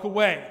I walk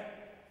away.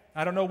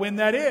 I don't know when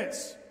that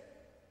is,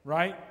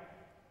 right?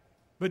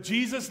 But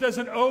Jesus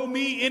doesn't owe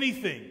me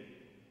anything.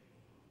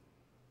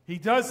 He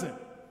doesn't.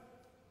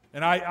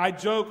 And I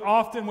joke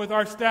often with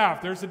our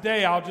staff, there's a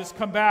day I'll just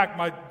come back,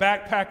 my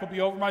backpack will be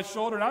over my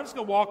shoulder, and I'm just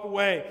going to walk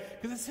away,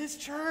 because it's his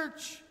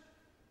church.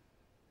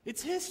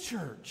 It's his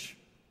church.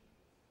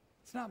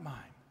 It's not mine.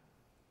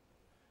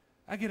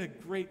 I get a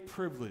great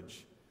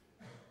privilege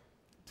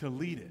to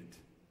lead it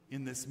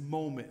in this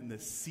moment, in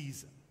this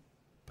season,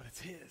 but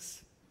it's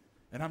his.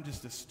 And I'm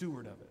just a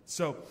steward of it.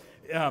 So,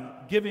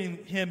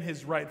 giving him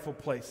his rightful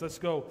place. Let's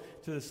go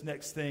to this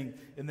next thing,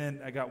 and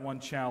then I got one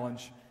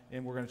challenge,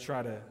 and we're going to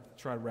try to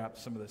wrap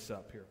some of this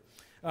up here.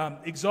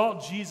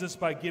 Exalt Jesus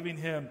by giving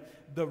him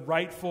the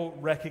rightful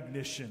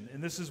recognition.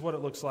 And this is what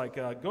it looks like.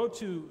 Go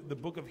to the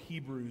book of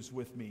Hebrews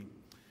with me.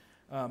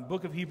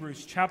 Book of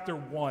Hebrews, chapter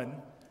 1.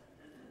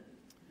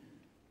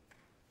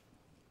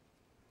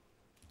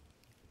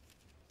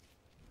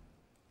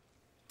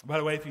 By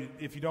the way,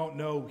 if you don't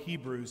know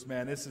Hebrews,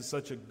 man, this is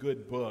such a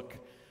good book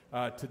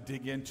to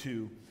dig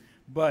into.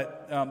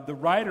 But the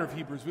writer of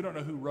Hebrews, we don't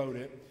know who wrote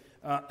it,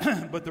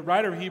 but the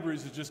writer of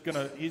Hebrews is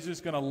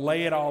just gonna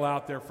lay it all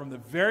out there from the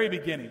very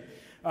beginning,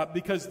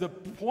 because the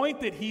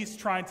point that he's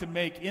trying to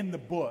make in the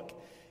book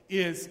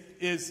is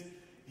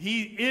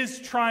he is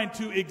trying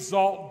to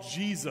exalt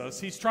Jesus.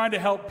 He's trying to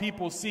help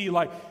people see,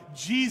 like,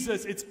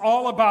 Jesus, it's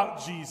all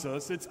about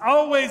Jesus. It's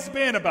always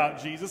been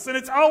about Jesus, and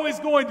it's always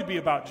going to be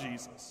about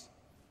Jesus.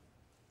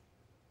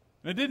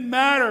 And it didn't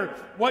matter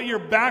what your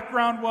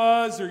background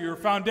was or your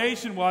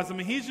foundation was.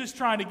 He's just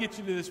trying to get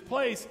you to this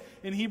place.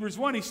 In Hebrews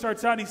 1, he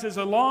starts out and he says,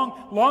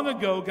 long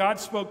ago, God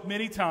spoke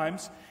many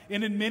times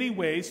and in many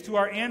ways to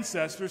our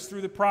ancestors through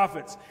the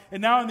prophets.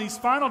 And now in these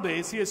final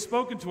days, he has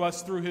spoken to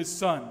us through his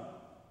Son.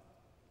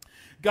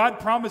 God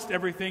promised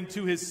everything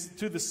to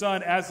the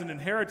Son as an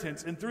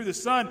inheritance. And through the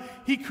Son,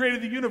 he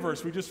created the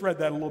universe. We just read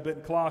that a little bit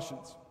in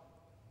Colossians.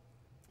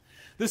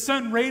 The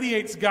Son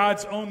radiates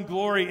God's own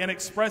glory and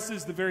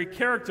expresses the very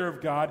character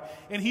of God,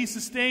 and he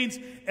sustains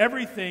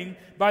everything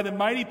by the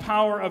mighty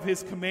power of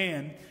his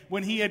command.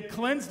 When he had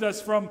cleansed us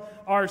from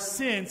our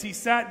sins, he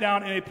sat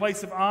down in a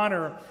place of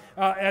honor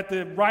at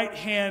the right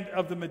hand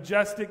of the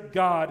majestic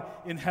God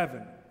in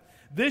heaven.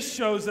 This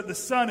shows that the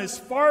Son is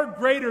far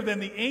greater than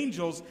the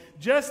angels,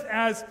 just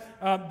as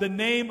the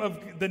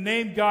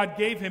name God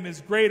gave him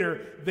is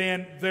greater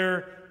than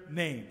their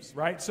names,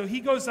 right? So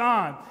he goes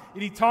on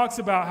and he talks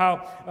about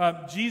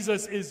how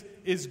Jesus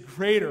is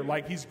greater,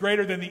 like he's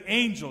greater than the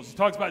angels. He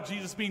talks about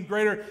Jesus being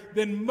greater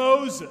than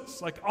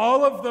Moses. Like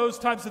all of those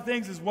types of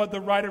things is what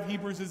the writer of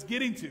Hebrews is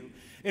getting to.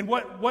 And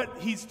what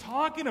he's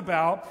talking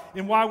about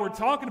and why we're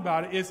talking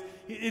about it is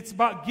it's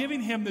about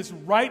giving him this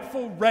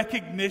rightful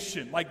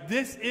recognition. Like,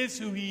 this is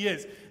who he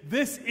is.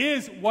 This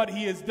is what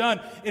he has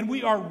done. And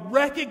we are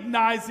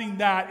recognizing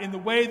that in the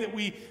way that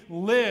we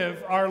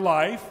live our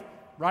life,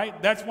 right?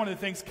 That's one of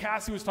the things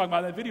Cassie was talking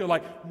about in that video.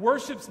 Like,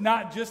 worship's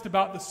not just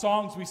about the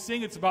songs we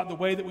sing. It's about the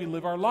way that we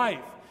live our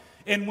life.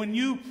 And when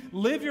you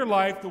live your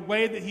life the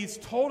way that he's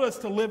told us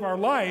to live our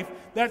life,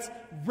 that's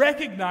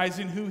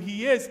recognizing who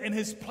he is and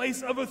his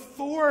place of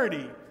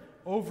authority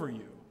over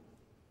you.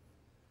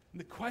 And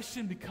the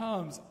question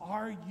becomes,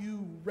 are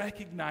you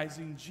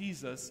recognizing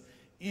Jesus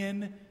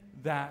in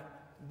that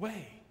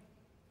way?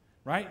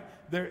 Right?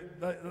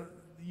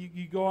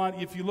 You go on,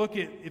 if you look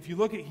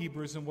at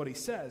Hebrews and what he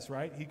says,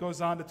 right? He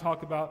goes on to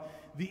talk about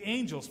the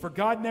angels. For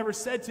God never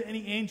said to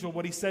any angel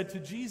what he said to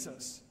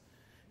Jesus.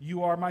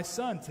 You are my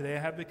son. Today I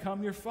have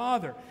become your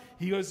father.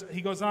 He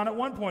goes on at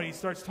one point. He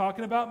starts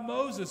talking about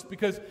Moses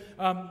because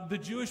the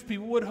Jewish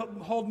people would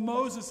hold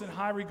Moses in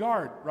high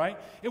regard, right?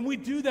 And we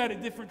do that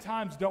at different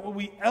times, don't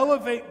we? We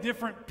elevate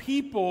different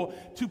people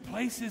to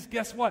places,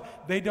 guess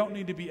what? They don't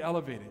need to be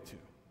elevated to.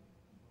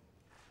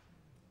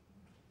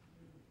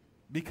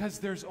 Because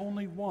there's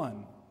only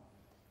one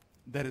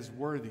that is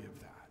worthy of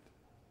that.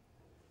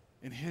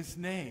 And his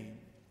name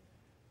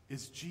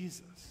is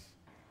Jesus.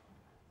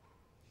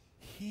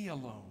 He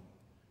alone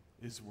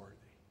is worthy.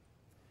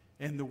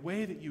 And the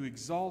way that you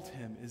exalt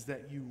him is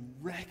that you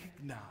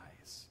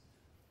recognize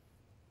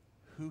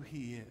who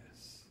he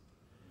is.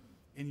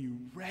 And you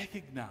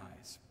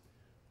recognize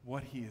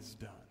what he has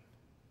done.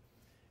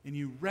 And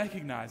you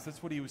recognize,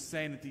 that's what he was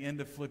saying at the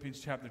end of Philippians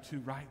chapter 2,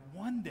 right?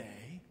 One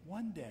day,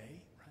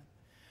 right,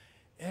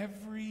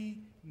 every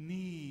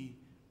knee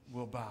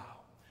will bow.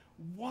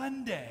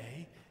 One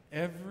day,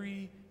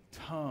 every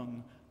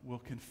tongue will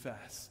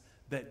confess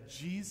that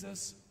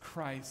Jesus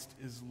Christ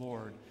is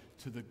Lord,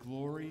 to the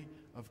glory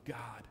of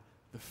God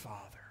the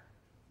Father.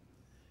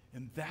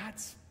 And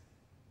that's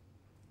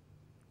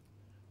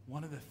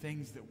one of the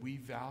things that we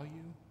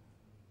value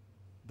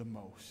the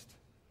most.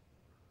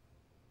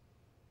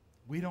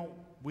 We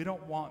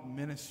don't want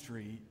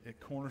ministry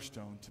at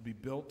Cornerstone to be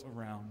built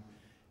around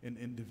an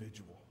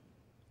individual.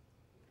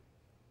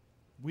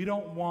 We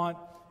don't want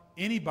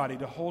anybody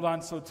to hold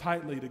on so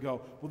tightly to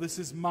go, well, this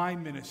is my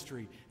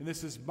ministry, and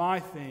this is my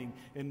thing,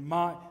 and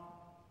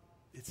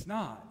it's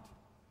not.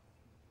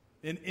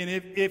 And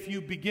if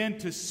you begin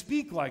to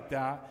speak like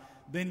that,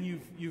 then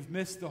you've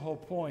missed the whole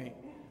point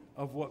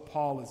of what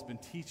Paul has been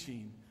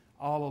teaching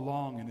all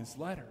along in his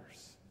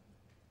letters,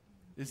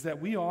 is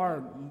that we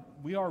are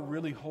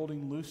really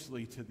holding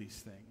loosely to these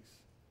things.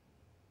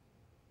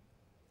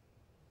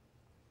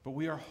 But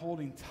we are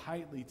holding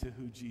tightly to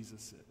who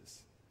Jesus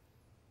is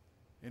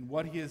and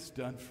what he has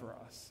done for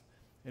us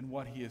and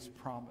what he has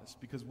promised,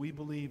 because we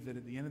believe that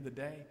at the end of the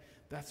day,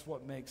 that's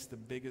what makes the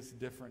biggest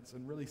difference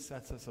and really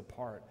sets us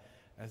apart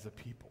as a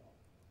people.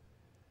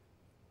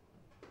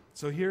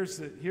 So here's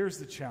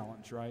the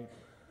challenge, right?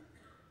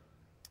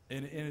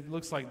 And it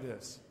looks like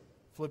this.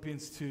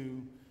 Philippians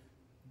 2,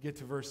 get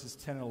to verses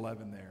 10 and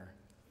 11 there.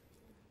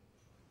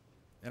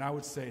 And I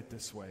would say it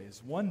this way,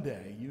 is one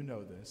day, you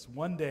know this,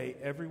 one day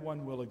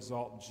everyone will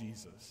exalt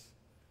Jesus,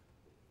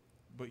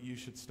 but you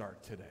should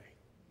start today.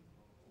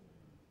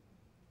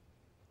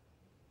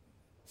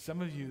 Some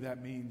of you,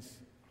 that means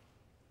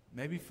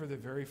maybe for the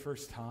very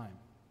first time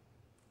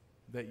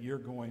that you're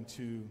going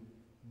to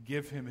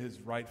give him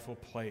his rightful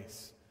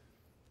place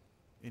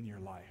in your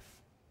life.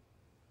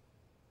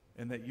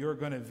 And that you're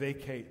going to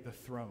vacate the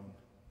throne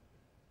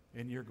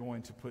and you're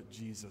going to put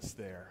Jesus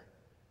there.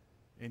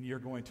 And you're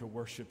going to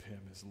worship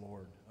him as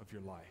Lord of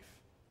your life.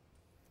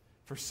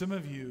 For some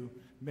of you,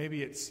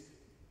 maybe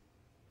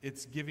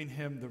it's giving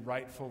him the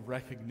rightful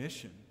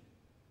recognition.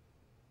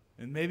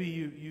 And maybe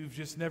you've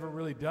just never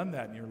really done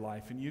that in your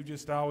life. And you've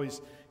just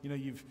always,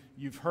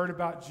 you've heard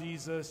about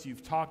Jesus,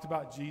 you've talked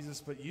about Jesus,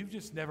 but you've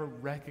just never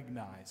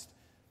recognized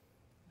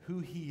who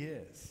he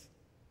is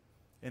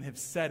and have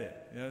said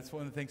it. That's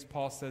one of the things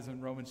Paul says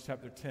in Romans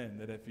chapter 10,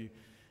 that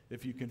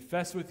if you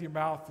confess with your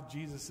mouth that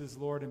Jesus is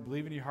Lord and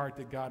believe in your heart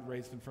that God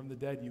raised him from the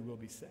dead, you will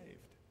be saved.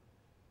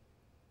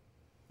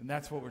 And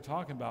that's what we're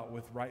talking about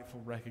with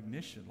rightful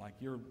recognition. Like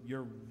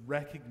you're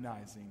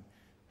recognizing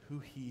who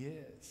he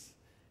is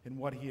and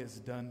what he has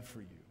done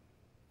for you.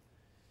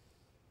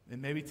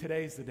 And maybe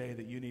today's the day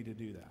that you need to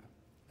do that.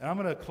 And I'm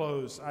going to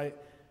close. I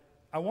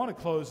want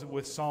to close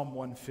with Psalm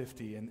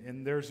 150,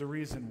 and there's a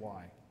reason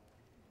why.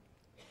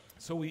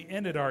 So we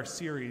ended our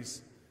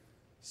series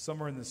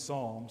somewhere in the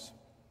Psalms.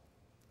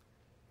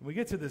 We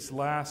get to this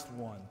last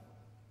one.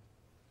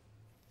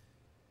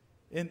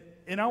 And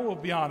I will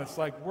be honest,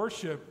 like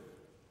worship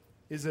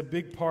is a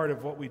big part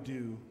of what we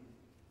do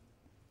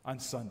on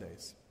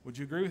Sundays. Would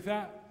you agree with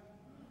that?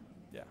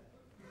 Yeah.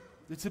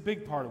 It's a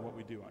big part of what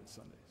we do on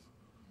Sundays.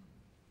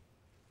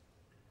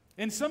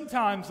 And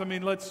sometimes,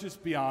 let's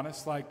just be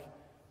honest, like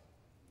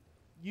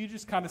you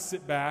just kind of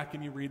sit back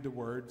and you read the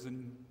words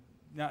and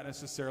not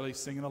necessarily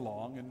singing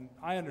along, and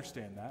I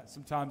understand that.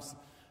 Sometimes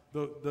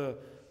the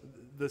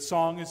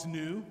song is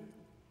new.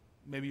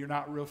 maybe you're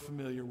not real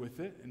familiar with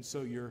it, and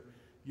so you're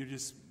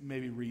just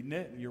maybe reading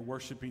it and you're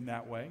worshiping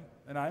that way,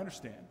 and I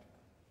understand.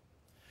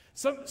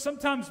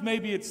 Sometimes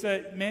maybe it's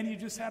that, man, you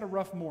just had a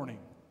rough morning.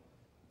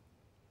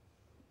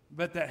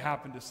 Bet that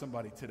happened to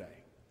somebody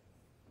today.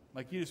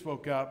 Like you just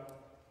woke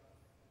up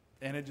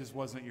and it just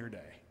wasn't your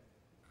day.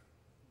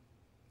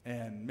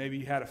 And maybe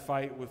you had a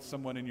fight with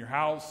someone in your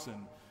house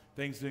and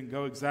things didn't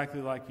go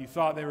exactly like you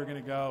thought they were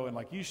going to go, and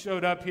like you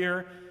showed up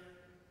here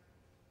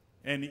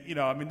and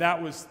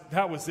that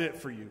was it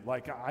for you.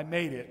 Like I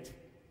made it.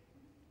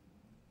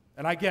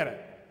 And I get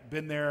it.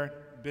 Been there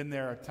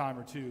a time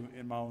or two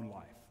in my own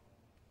life.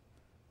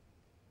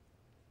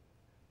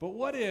 But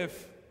what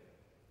if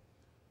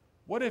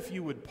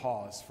you would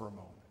pause for a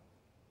moment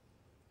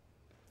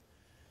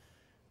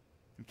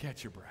and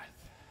catch your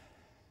breath?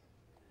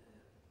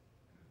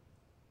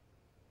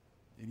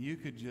 And you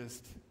could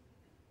just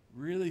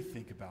really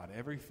think about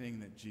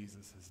everything that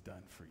Jesus has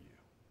done for you.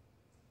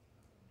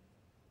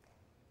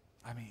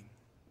 I mean,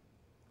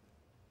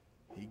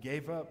 he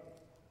gave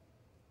up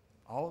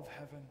all of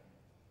heaven,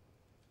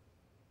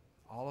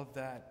 all of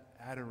that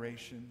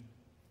adoration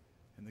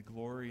and the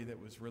glory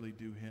that was really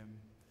due him.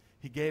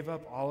 He gave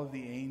up all of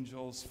the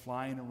angels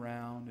flying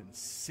around and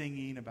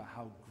singing about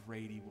how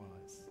great he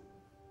was.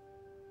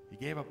 He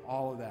gave up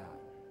all of that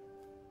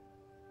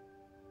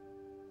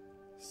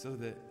so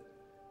that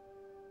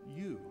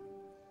you,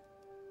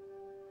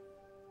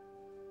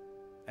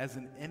 as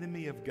an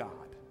enemy of God,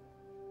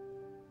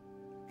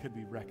 could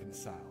be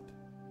reconciled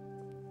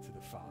to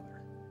the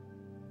Father.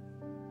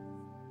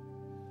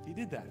 He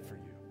did that for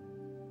you.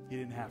 He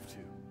didn't have to.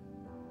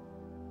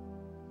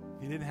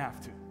 He didn't have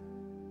to,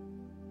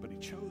 but he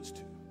chose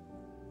to.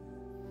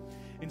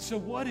 And so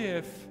what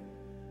if,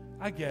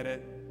 I get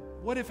it,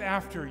 what if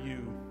after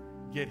you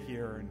get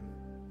here and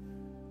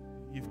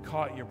you've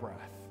caught your breath,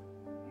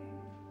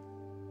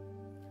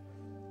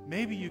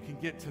 maybe you can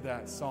get to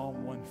that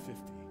Psalm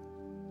 150,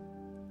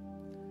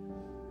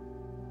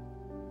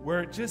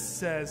 where it just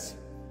says,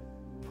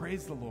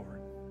 praise the Lord.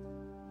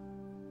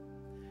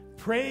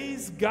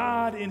 Praise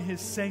God in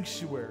his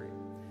sanctuary.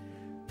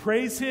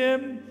 Praise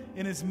him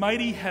in his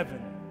mighty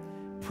heaven.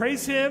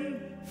 Praise him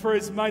for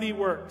his mighty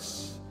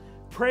works.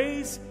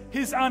 Praise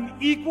his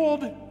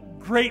unequaled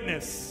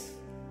greatness.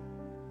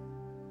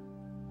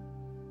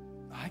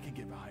 I can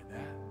get behind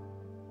that.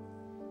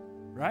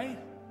 Right?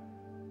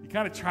 You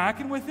kind of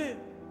tracking with it?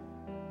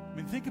 I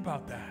mean, think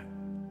about that.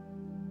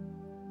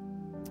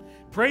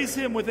 Praise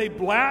him with a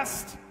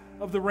blast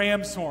of the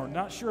ram's horn.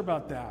 Not sure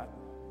about that.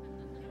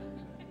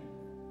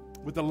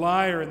 With the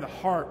lyre and the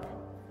harp.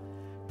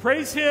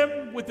 Praise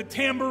him with the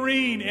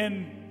tambourine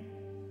and,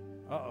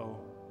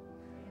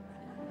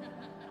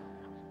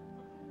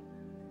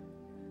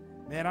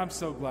 Man, I'm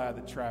so glad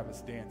that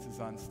Travis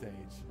dances on stage.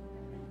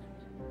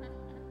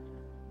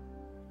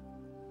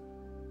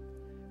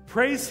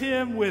 Praise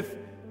him with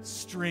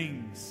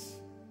strings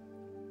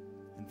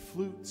and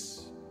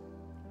flutes,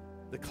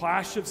 the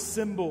clash of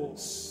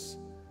cymbals,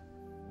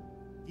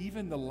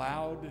 even the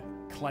loud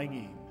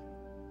clanging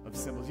of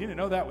cymbals. You didn't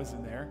know that was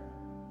in there,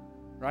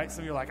 right?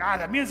 Some of you are like,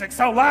 the music's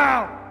so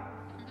loud.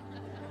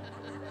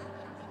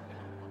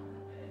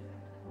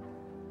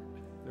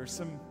 There's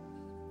some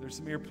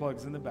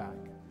earplugs in the back.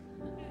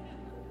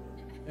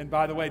 And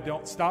by the way,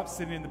 don't stop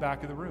sitting in the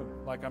back of the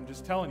room. Like I'm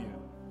just telling you.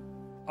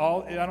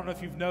 I don't know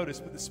if you've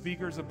noticed, but the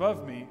speakers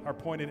above me are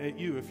pointed at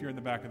you if you're in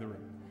the back of the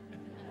room.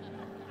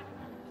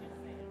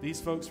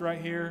 These folks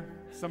right here,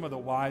 some of the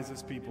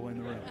wisest people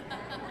in the room.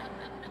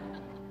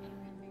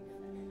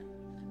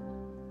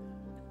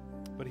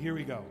 But here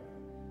we go.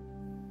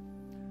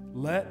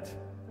 Let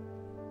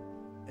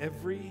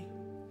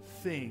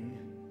everything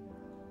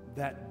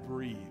that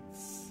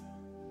breathes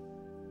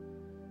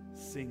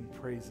sing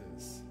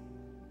praises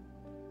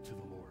to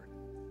the Lord.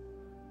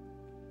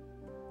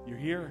 You're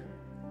here.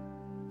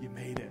 You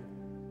made it.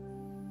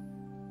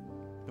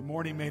 The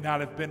morning may not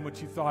have been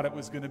what you thought it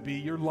was going to be.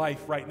 Your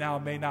life right now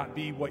may not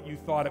be what you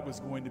thought it was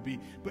going to be,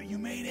 but you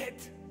made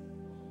it.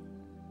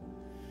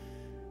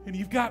 And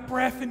you've got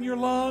breath in your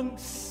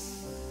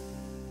lungs.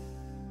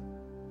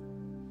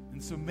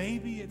 And so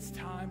maybe it's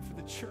time for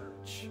the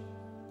church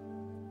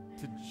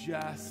to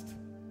just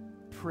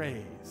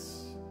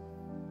praise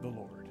the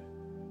Lord,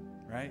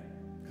 right?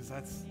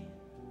 Because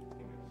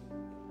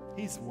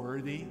He's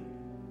worthy.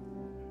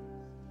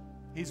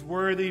 He's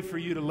worthy for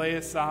you to lay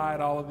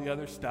aside all of the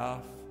other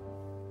stuff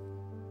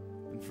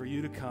and for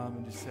you to come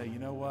and just say, you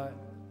know what?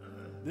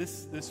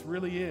 This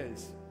really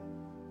is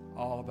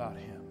all about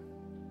Him.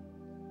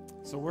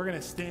 So we're going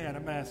to stand.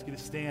 I'm going to ask you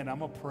to stand. I'm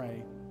going to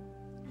pray.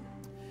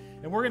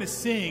 And we're going to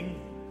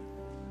sing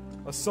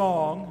a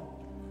song,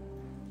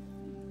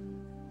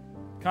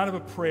 kind of a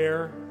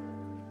prayer,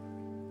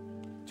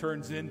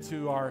 turns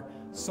into our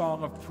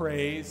song of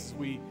praise.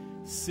 We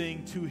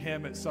sing to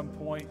Him at some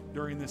point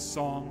during this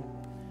song.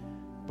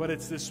 But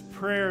it's this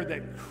prayer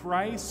that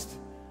Christ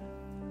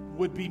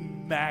would be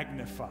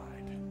magnified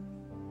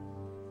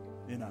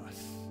in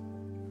us.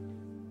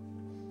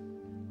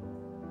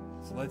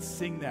 So let's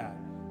sing that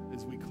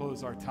as we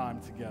close our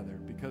time together.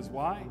 Because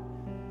why?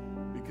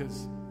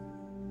 because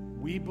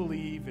we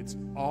believe it's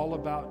all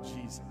about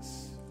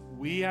Jesus.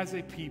 We as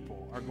a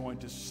people are going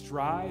to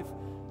strive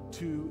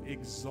to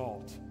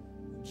exalt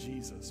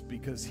Jesus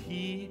because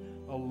he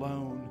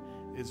alone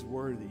is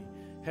worthy.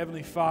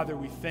 Heavenly Father,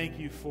 we thank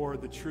you for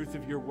the truth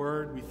of your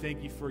word. We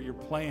thank you for your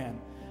plan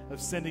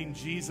of sending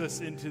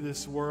Jesus into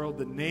this world,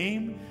 the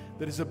name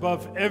that is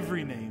above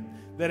every name,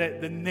 that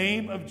at the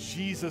name of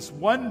Jesus,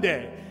 one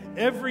day,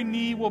 every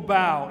knee will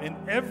bow and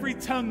every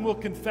tongue will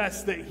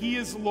confess that he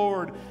is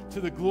Lord to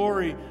the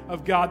glory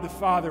of God the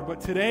Father.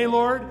 But today,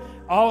 Lord,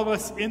 all of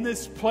us in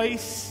this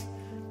place,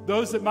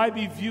 those that might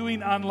be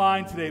viewing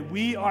online today,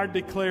 we are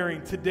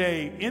declaring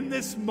today, in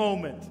this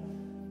moment,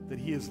 that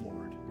he is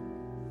Lord.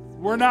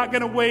 We're not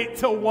going to wait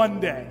till one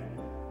day.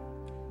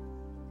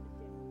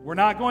 We're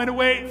not going to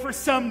wait for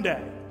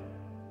someday.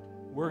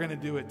 We're going to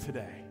do it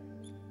today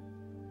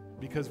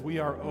because we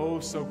are oh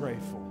so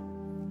grateful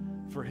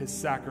for his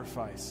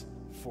sacrifice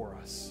for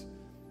us.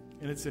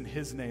 And it's in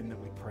his name that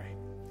we pray.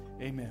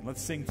 Amen.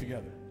 Let's sing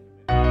together.